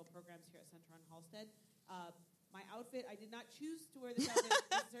and Cultural Programs here at Center on Halsted. My outfit, I did not choose to wear this outfit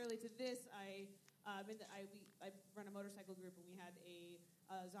necessarily to this. I run a motorcycle group, and we had a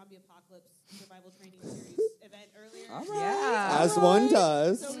zombie apocalypse survival training series event earlier. All right. Yeah. As one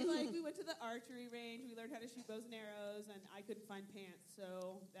does. So we went to the archery range. We learned how to shoot bows and arrows, and I couldn't find pants,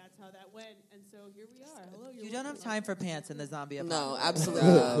 so that's how that went. And so here we are. Hello. You don't have time for pants in the zombie apocalypse. No, absolutely.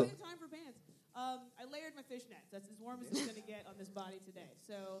 I don't have time for pants. I layered my fishnets. That's as warm as it's going to get on this body today.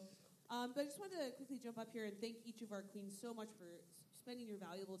 So, but I just wanted to quickly jump up here and thank each of our queens so much for spending your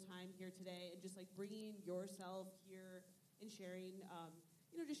valuable time here today and just like bringing yourself here and sharing.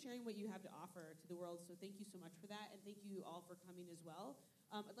 Just sharing what you have to offer to the world. So thank you so much for that, and thank you all for coming as well.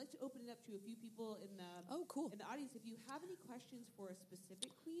 I'd like to open it up to a few people in the in the audience. If you have any questions for a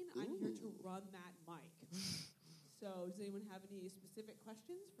specific queen, I'm here to run that mic. So does anyone have any specific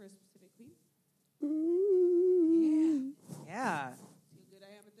questions for a specific queen? Yeah. See how good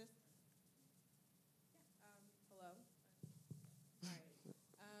I am at this? Hello. All right.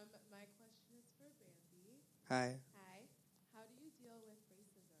 My question is for Bambi. Hi. How do you deal with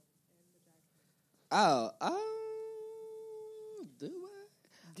racism in the drag community?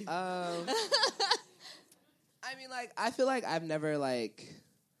 Do I? I mean, like, I feel like I've never, like,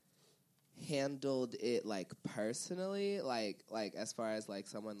 handled it like personally, like as far as like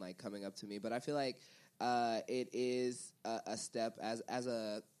someone like coming up to me, but I feel like it is a step as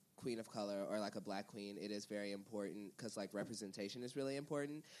a queen of color or like a black queen. It is very important because like representation is really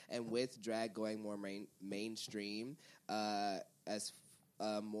important, and with drag going more mainstream, as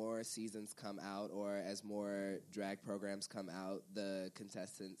more seasons come out or as more drag programs come out, the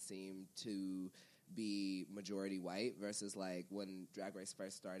contestants seem to be majority white versus like when Drag Race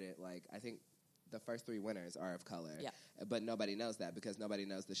first started, like I think the first 3 winners are of color. Yeah. But nobody knows that because nobody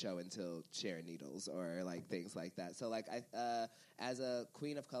knows the show until Sharon Needles or like things like that. So like as a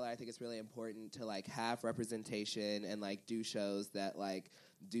queen of color, I think it's really important to like have representation and like do shows that like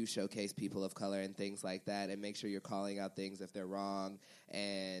do showcase people of color and things like that, and make sure you're calling out things if they're wrong.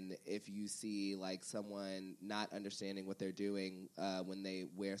 And if you see like someone not understanding what they're doing when they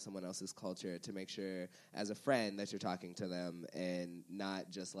wear someone else's culture, to make sure as a friend that you're talking to them and not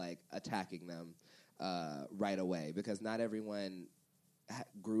just like attacking them right away, because not everyone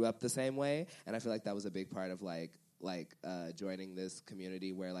grew up the same way. And I feel like that was a big part of like joining this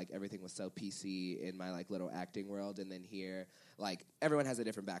community where like everything was so PC in my like little acting world, and then here like everyone has a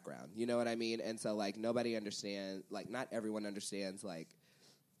different background, you know what I mean? And so like nobody understands, like not everyone understands like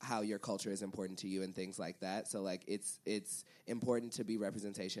how your culture is important to you and things like that. So like it's important to be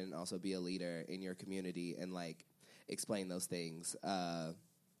representation and also be a leader in your community and like explain those things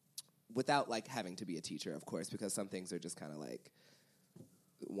without like having to be a teacher, of course, because some things are just kind of like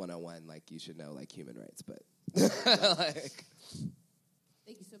 101, like you should know like human rights, but like.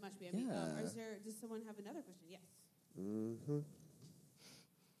 Thank you so much, Bambi. Yeah. Does someone have another question? Yes. Mm-hmm.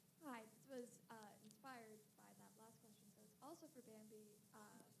 Hi, this was inspired by that last question, so it's also for Bambi,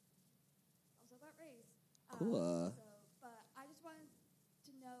 also about race. Cool. But I just wanted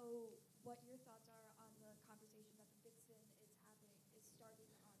to know what your thoughts are on the conversation that the Vixen is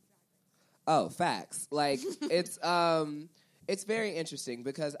starting on Drag Race. Oh, facts. Like it's very interesting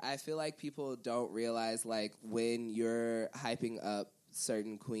because I feel like people don't realize like when you're hyping up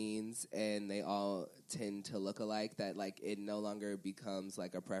certain queens and they all tend to look alike, that like it no longer becomes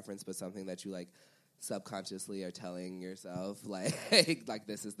like a preference but something that you like subconsciously are telling yourself like like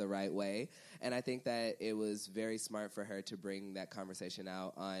this is the right way. And I think that it was very smart for her to bring that conversation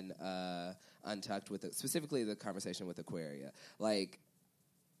out on Untucked with specifically the conversation with Aquaria. Like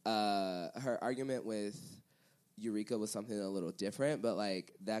her argument with Eureka was something a little different, but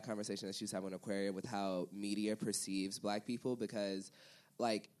like that conversation that she was having with Aquaria with how media perceives black people, because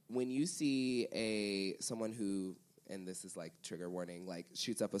like when you see someone who, and this is like trigger warning, like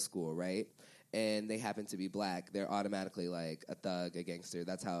shoots up a school, right? And they happen to be black, they're automatically like a thug, a gangster.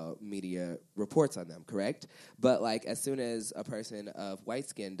 That's how media reports on them, correct? But like as soon as a person of white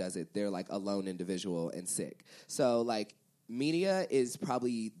skin does it, they're like a lone individual and sick. So like media is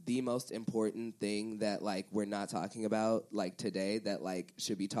probably the most important thing that like we're not talking about like today, that like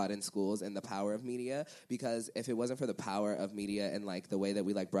should be taught in schools, and the power of media. Because if it wasn't for the power of media and like the way that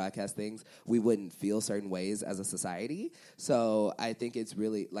we like broadcast things, we wouldn't feel certain ways as a society. So I think it's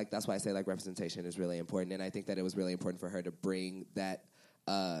really like, that's why I say like representation is really important, and I think that it was really important for her to bring that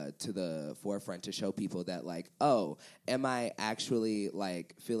to the forefront, to show people that like, oh, am I actually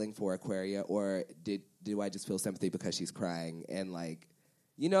like feeling for Aquaria, or do I just feel sympathy because she's crying? And like,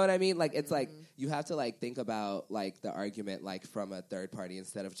 you know what I mean? Like it's like you have to like think about like the argument like from a third party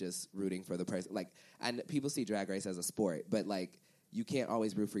instead of just rooting for the person. Like, and people see Drag Race as a sport, but like you can't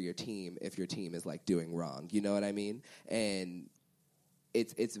always root for your team if your team is like doing wrong. You know what I mean? And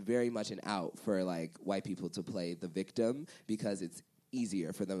it's very much an out for like white people to play the victim, because it's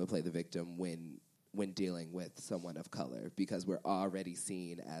easier for them to play the victim when dealing with someone of color, because we're already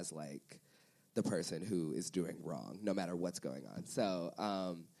seen as like the person who is doing wrong no matter what's going on. So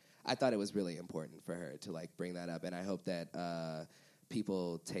I thought it was really important for her to like bring that up, and I hope that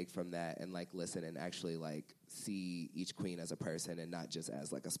people take from that and like listen and actually like see each queen as a person and not just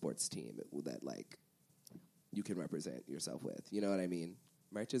as like a sports team that like you can represent yourself with. You know what I mean?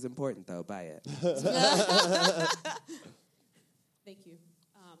 Merch is important though. Buy it. Thank you.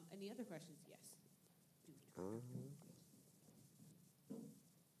 Any other questions? Yes. Uh-huh.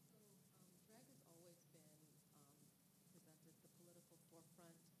 Drag has always been presented the political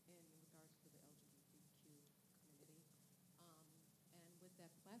forefront in regards to the LGBTQ community. And with that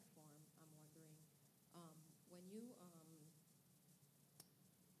platform, I'm wondering, when you, I hate when I lose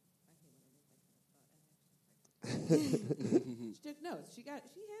my train of thought. She took notes. She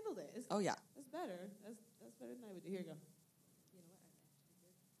handled it. Oh, yeah. That's better. That's better than I would do. Here you go. You know what? I actually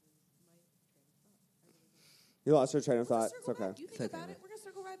did lose my train of thought. I really did. You lost your train of thought. It's Circle okay. back. You think about it. We're gonna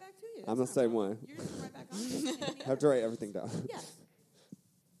circle right back to you. I'm That's the not same a problem. way. You're gonna go right back on. I have to write everything down. Yes.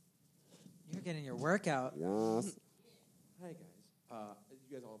 You're getting your workout. Yes. Hi guys.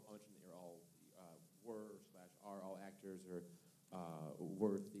 You guys all mentioned that you're all were/are all actors or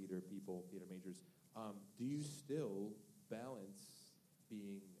were theater people, theater majors. Do you still balance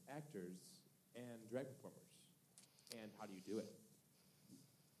being actors and drag performers? And how do you do it?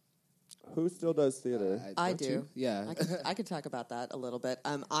 Who still does theater? I do. Yeah. I could talk about that a little bit.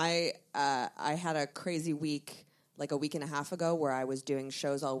 I had a crazy week, like a week and a half ago, where I was doing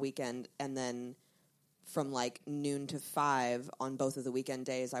shows all weekend, and then from like noon to 5 on both of the weekend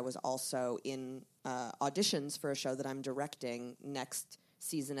days, I was also in auditions for a show that I'm directing next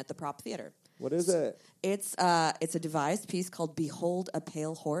season at the Prop Theater. What is it? It's a devised piece called Behold a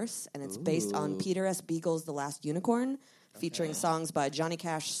Pale Horse, and it's based on Peter S. Beagle's The Last Unicorn, featuring songs by Johnny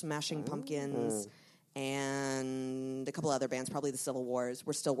Cash, Smashing Pumpkins, and a couple other bands, probably the Civil Wars.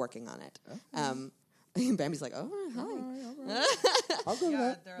 We're still working on it. Bambi's like, oh, hi. I'll go to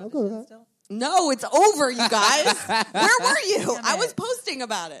that. They're I'll go to auditioning that. still? No, it's over, you guys. Where were you? I was posting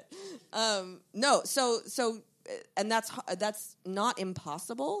about it. No, and that's not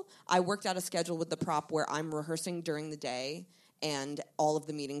impossible. I worked out a schedule with the Prop where I'm rehearsing during the day, and all of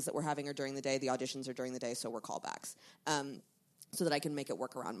the meetings that we're having are during the day. The auditions are during the day, so we're callbacks, so that I can make it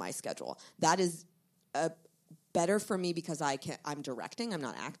work around my schedule. That is better for me because I'm directing. I'm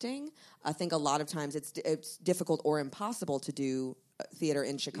not acting. I think a lot of times it's difficult or impossible to do theater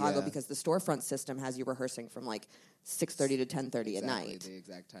in Chicago because the storefront system has you rehearsing from like 6:30 to 10:30 at night. The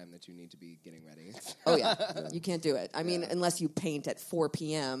exact time that you need to be getting ready. Oh yeah, you can't do it. I mean, unless you paint at 4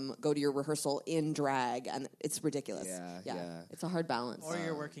 p.m., go to your rehearsal in drag, and it's ridiculous. Yeah. It's a hard balance. Or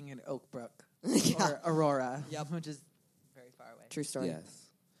you're working in Oak Brook Yeah. or Aurora, which is very far away. True story. Yes.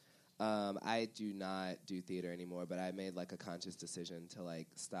 I do not do theater anymore, but I made like a conscious decision to like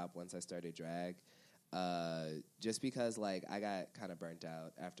stop once I started drag. Just because like I got kind of burnt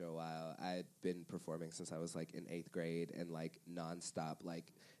out after a while. I'd been performing since I was like in 8th grade and like nonstop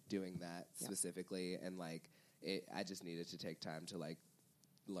like doing that specifically, and like I just needed to take time to like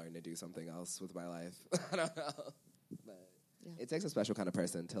learn to do something else with my life. I don't know, but it takes a special kind of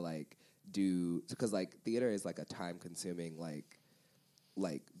person to like do, because like theater is like a time consuming like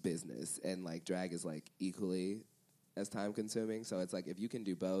business, and like drag is like equally as time consuming. So it's like if you can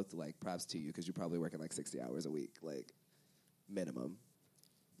do both, like props to you, because you're probably working like 60 hours a week, like minimum.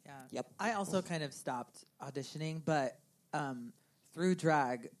 Yeah. Yep. I also kind of stopped auditioning, but through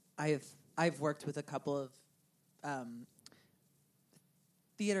drag, I've worked with a couple of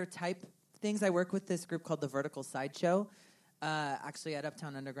theater type things. I work with this group called the Vertical Sideshow. Actually, at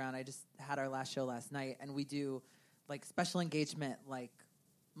Uptown Underground, I just had our last show last night, and we do like special engagement, like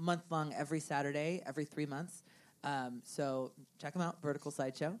month long, every Saturday, every 3 months. So check them out, Vertical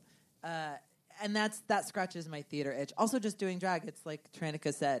Sideshow. And that scratches my theater itch. Also, just doing drag, it's like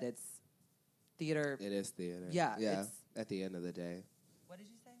Tranica said, it's theater. It is theater. Yeah. Yeah. At the end of the day. What did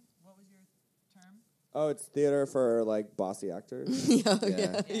you say? What was your term? Oh, it's theater for like bossy actors.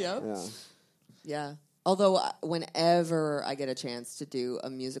 Yeah. Although whenever I get a chance to do a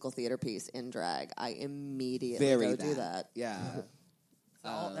musical theater piece in drag, I immediately do that. Yeah.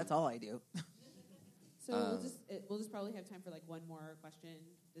 That's all I do. So we'll just probably have time for like one more question.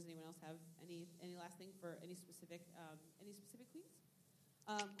 Does anyone else have any last thing for any specific queens?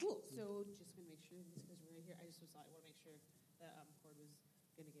 Cool. So just gonna make sure because we're right here. I want to make sure that cord was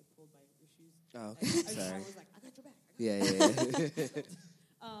gonna get pulled by your shoes. Oh, okay. I was like, I got your back.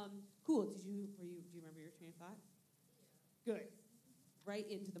 Cool. Do you remember your train of thought? Good. Right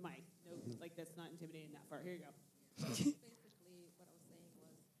into the mic. No, like that's not intimidating that far. Here you go. Basically, what I was saying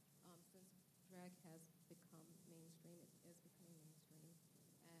was, since drag has become mainstream, it is becoming mainstream,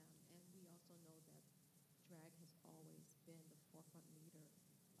 and we also know that drag has always been the forefront leader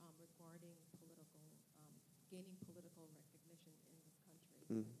regarding gaining political recognition in this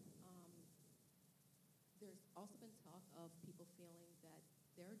country. There's also been talk of people feeling that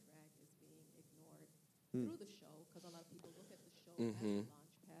their drag is being ignored through the show, because a lot of people look at the show as a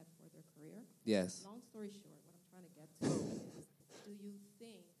launch pad for their career. Yes. Long story short, what I'm trying to get to is, do you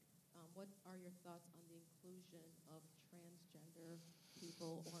think, what are your thoughts on the inclusion of transgender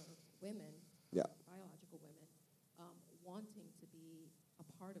people or women, biological women, wanting to be a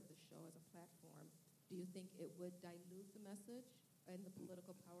part of the show as a platform? Do you think it would dilute the message and the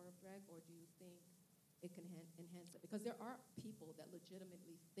political power of drag, or do you think it can enhance it? Because there are people that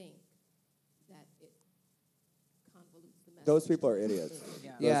legitimately think that it convolutes the message. Those people are idiots.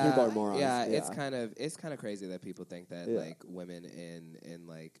 Those people are morons. Yeah, it's kind of crazy that people think that like women and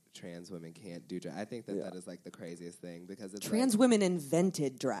like trans women can't do drag. I think that is like the craziest thing, because it's Trans women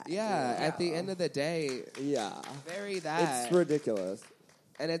invented drag. At the end of the day, Yeah. very that. It's ridiculous.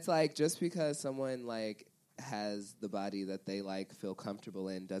 And it's like, just because someone like has the body that they like feel comfortable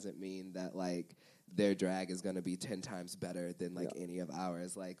in doesn't mean that like their drag is going to be 10 times better than like any of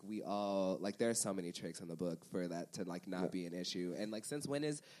ours. Like we all like, there's so many tricks in the book for that to like not be an issue. And like, since when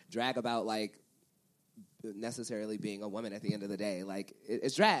is drag about like necessarily being a woman at the end of the day? Like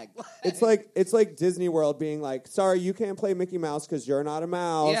it's drag. It's like Disney World being like, sorry, you can't play Mickey Mouse because you're not a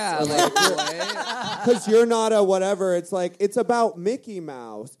mouse. Yeah, Because you're not a whatever. It's like, it's about Mickey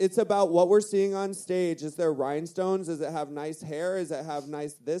Mouse. It's about what we're seeing on stage. Is there rhinestones? Does it have nice hair? Does it have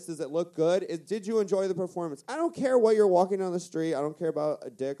nice this? Does it look good? Did you enjoy the performance? I don't care what you're walking down the street. I don't care about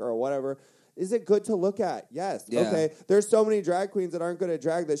a dick or whatever. Is it good to look at? Yes. Yeah. Okay. There's so many drag queens that aren't good at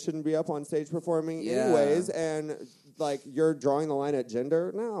drag that shouldn't be up on stage performing anyways. And like, you're drawing the line at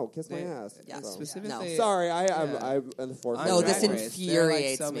gender? No, kiss my ass. Yeah. So. Specifically, No. Sorry, I'm in the forefront. No, on this Drag Race, infuriates there are,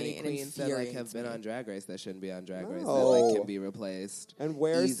 like, so me. many It queens that like have infuriates been me. on Drag Race that shouldn't be on Drag Race that No. like can be replaced. And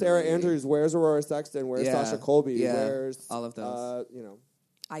where's easily. Sarah Andrews? Where's Aurora Sexton? Where's Yeah. Sasha Colby? Yeah. Where's All of those.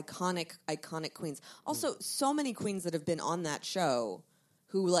 Iconic queens. Also, so many queens that have been on that show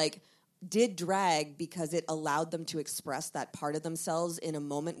who like did drag because it allowed them to express that part of themselves in a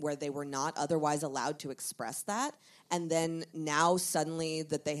moment where they were not otherwise allowed to express that. And then now suddenly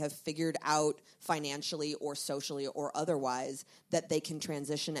that they have figured out financially or socially or otherwise that they can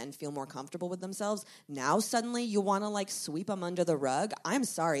transition and feel more comfortable with themselves, now suddenly you want to like sweep them under the rug. I'm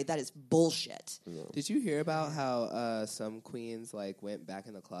sorry, that is bullshit. Did you hear about how some queens like went back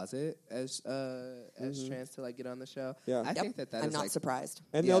in the closet as trans to like get on the show? Yeah. I think that I'm is not like, surprised.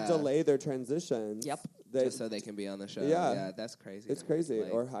 And they'll delay their transitions. Yep. just so they can be on the show. Yeah. That's crazy. It's crazy.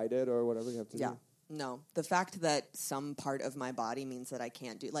 Like, Or hide it or whatever you have to do. No, the fact that some part of my body means that I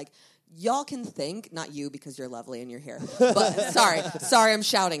can't do, like, y'all can think, not you because you're lovely and you're here, but sorry, I'm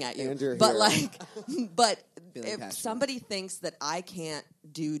shouting at you. And you're but here. like, but Feeling if passionate. somebody thinks that I can't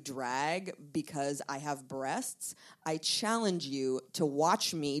do drag because I have breasts, I challenge you to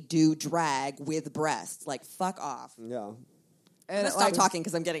watch me do drag with breasts. Like, fuck off. Yeah. I'm and gonna stop talking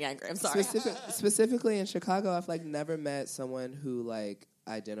because I'm getting angry. I'm sorry. Specifically in Chicago, I've like never met someone who like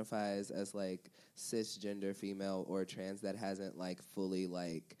identifies as like cisgender female or trans that hasn't like fully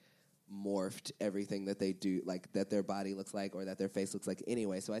like morphed everything that they do, like that their body looks like or that their face looks like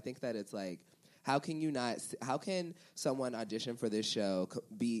anyway. So I think that it's like, how can someone audition for this show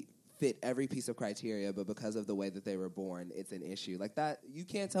fit every piece of criteria, but because of the way that they were born, it's an issue like that? You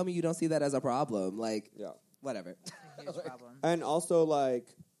can't tell me you don't see that as a problem. Like, whatever. Huge problem. And also, like,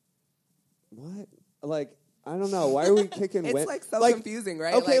 what? Like, I don't know. Why are we kicking It's women? like so confusing,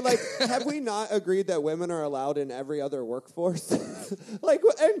 right? Okay, like, have we not agreed that women are allowed in every other workforce? Like,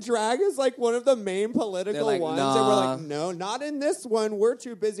 and drag is like one of the main political like, ones, nah. and we're like, no, not in this one. We're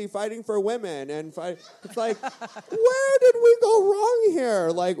too busy fighting for women and fight. It's like, where did we go wrong here?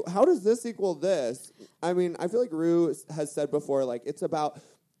 Like, how does this equal this? I mean, I feel like Rue has said before, like, it's about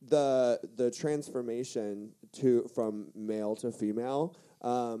the transformation from male to female,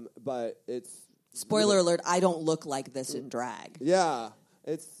 but it's. Spoiler alert, I don't look like this in drag. Yeah.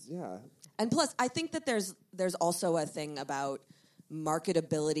 And plus, I think that there's also a thing about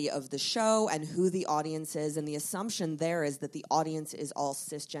marketability of the show and who the audience is, and the assumption there is that the audience is all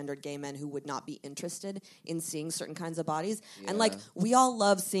cisgendered gay men who would not be interested in seeing certain kinds of bodies. And like, we all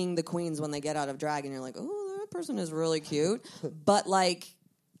love seeing the queens when they get out of drag, and you're like, oh, that person is really cute. But like,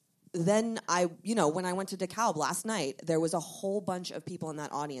 then when I went to DeKalb last night, there was a whole bunch of people in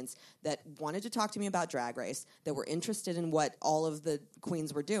that audience that wanted to talk to me about Drag Race, that were interested in what all of the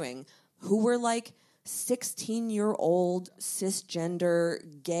queens were doing, who were like 16-year-old cisgender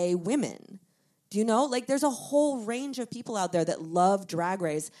gay women. Do you know? Like, there's a whole range of people out there that love Drag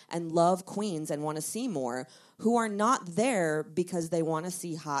Race and love queens and want to see more, who are not there because they want to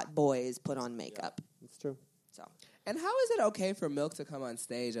see hot boys put on makeup. It's true. So. And how is it okay for Milk to come on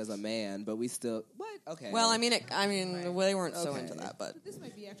stage as a man, but we still Okay. Well, I mean, they weren't so into that, but This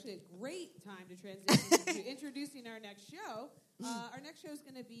might be actually a great time to transition to introducing our next show. Our next show is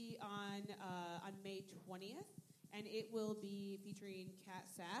going to be on May 20th, and it will be featuring Kat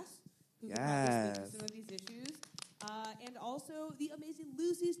Sass, who can probably speak to some of these issues, and also the amazing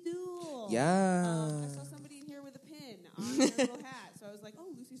Lucy Stool. Yeah. I saw somebody in here with a pin on their little hat, so I was like,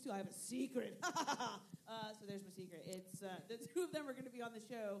 "Oh, Lucy Stool, I have a secret." So there's my secret. It's the two of them are going to be on the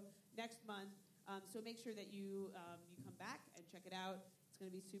show next month. So make sure that you come back and check it out. It's going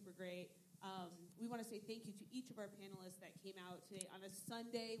to be super great. We want to say thank you to each of our panelists that came out today on a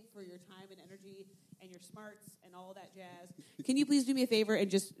Sunday for your time and energy and your smarts and all that jazz. Can you please do me a favor and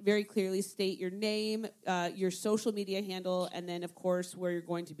just very clearly state your name, your social media handle, and then, of course, where you're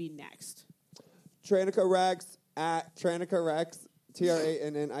going to be next? Tranica Rex at Tranica Rex.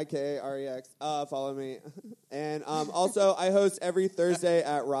 TRANNIKAREX. Follow me. And also, I host every Thursday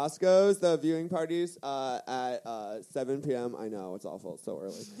at Roscoe's, the viewing parties at 7 p.m. I know, it's awful. It's so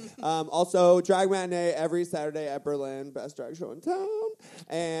early. Also, Drag Matinee every Saturday at Berlin, best drag show in town.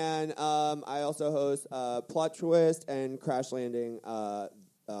 And I also host Plot Twist and Crash Landing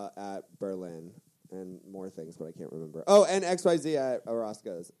at Berlin. And more things, but I can't remember. Oh, and XYZ at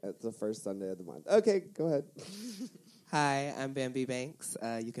Roscoe's. It's the first Sunday of the month. Okay, go ahead. Hi, I'm Bambi Banks.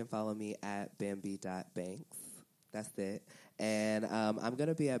 You can follow me at bambi.banks. That's it. And I'm going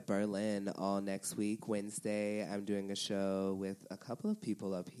to be at Berlin all next week. Wednesday, I'm doing a show with a couple of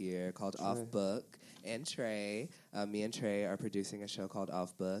people up here called Off Book and Trey. Me and Trey are producing a show called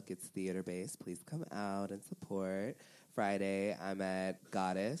Off Book. It's theater-based. Please come out and support. Friday, I'm at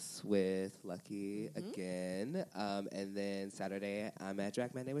Goddess with Lucky again. And then Saturday, I'm at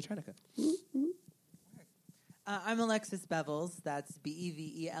Drag Matinee with Trinica. I'm Alexis Bevels. That's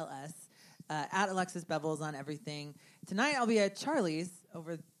Bevels. At Alexis Bevels on everything. Tonight, I'll be at Charlie's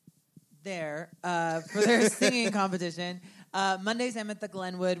over there for their singing competition. Mondays, I'm at the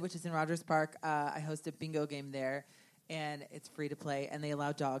Glenwood, which is in Rogers Park. I host a bingo game there, and it's free to play, and they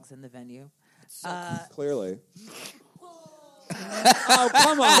allow dogs in the venue. Clearly. Oh,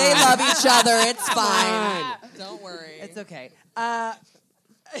 come on. They love each other. It's fine. Don't worry. It's okay.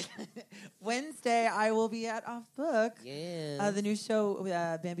 Wednesday, I will be at Off Book. Yes. The new show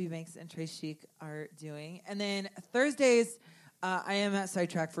Bambi Banks and Trey Chic are doing. And then Thursdays, I am at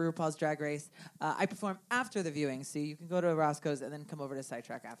Sidetrack for RuPaul's Drag Race. I perform after the viewing, so you can go to Roscoe's and then come over to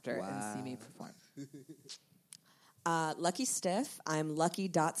Sidetrack after and see me perform. Lucky Stiff. I'm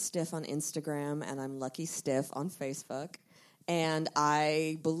lucky.stiff on Instagram, and I'm Lucky Stiff on Facebook. And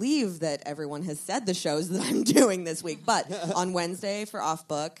I believe that everyone has said the shows that I'm doing this week. But on Wednesday for Off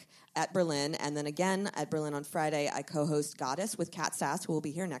Book at Berlin, and then again at Berlin on Friday, I co-host Goddess with Kat Sass, who will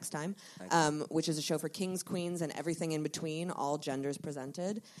be here next time, which is a show for kings, queens, and everything in between, all genders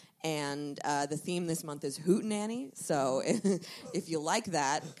presented. And the theme this month is Hootenanny. So if you like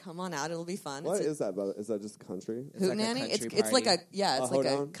that, come on out. It'll be fun. What is that about? Is that just country? Hootenanny? It's like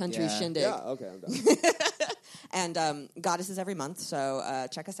a country shindig. Yeah, okay, I'm done. And Goddess is every month, so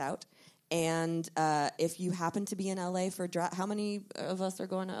check us out. And if you happen to be in LA for how many of us are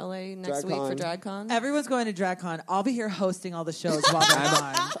going to LA next week for DragCon? Everyone's going to DragCon. I'll be here hosting all the shows while they're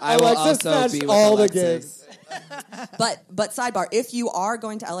on. I will also be with all the gigs. But sidebar, if you are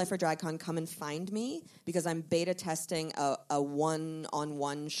going to LA for DragCon, come and find me because I'm beta testing a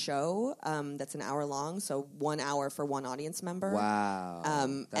one-on-one show that's an hour long, so 1 hour for one audience member. Wow.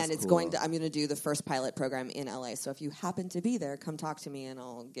 And it's cool. I'm going to do the first pilot program in LA. So if you happen to be there, come talk to me and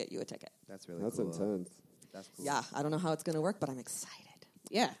I'll get you a ticket. That's really That's cool. intense. That's cool. Yeah, I don't know how it's going to work, but I'm excited.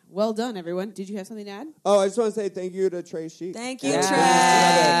 Yeah, well done, everyone. Did you have something to add? Oh, I just want to say thank you to Trey Sheet. Thank you, Yes. Trey.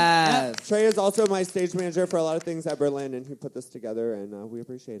 Yes. Trey is also my stage manager for a lot of things at Berlin, and he put this together, and we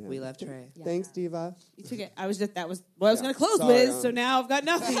appreciate him. We love Trey. Yeah. Thanks, Diva. You took it. That was what I was going to close Sorry, with. So now I've got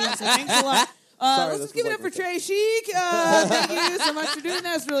nothing. So thanks a lot. Sorry, Let's just give it up for Trey Chic. Thank you so much for doing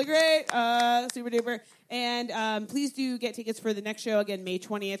that. It's really great. Super duper. And please do get tickets for the next show again, May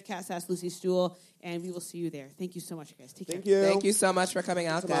 20th. Cass Ask Lucy Stool, and we will see you there. Thank you so much, guys. Take care. Thank you. Thank you so much for coming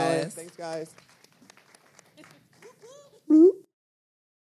out, guys. Thanks, guys.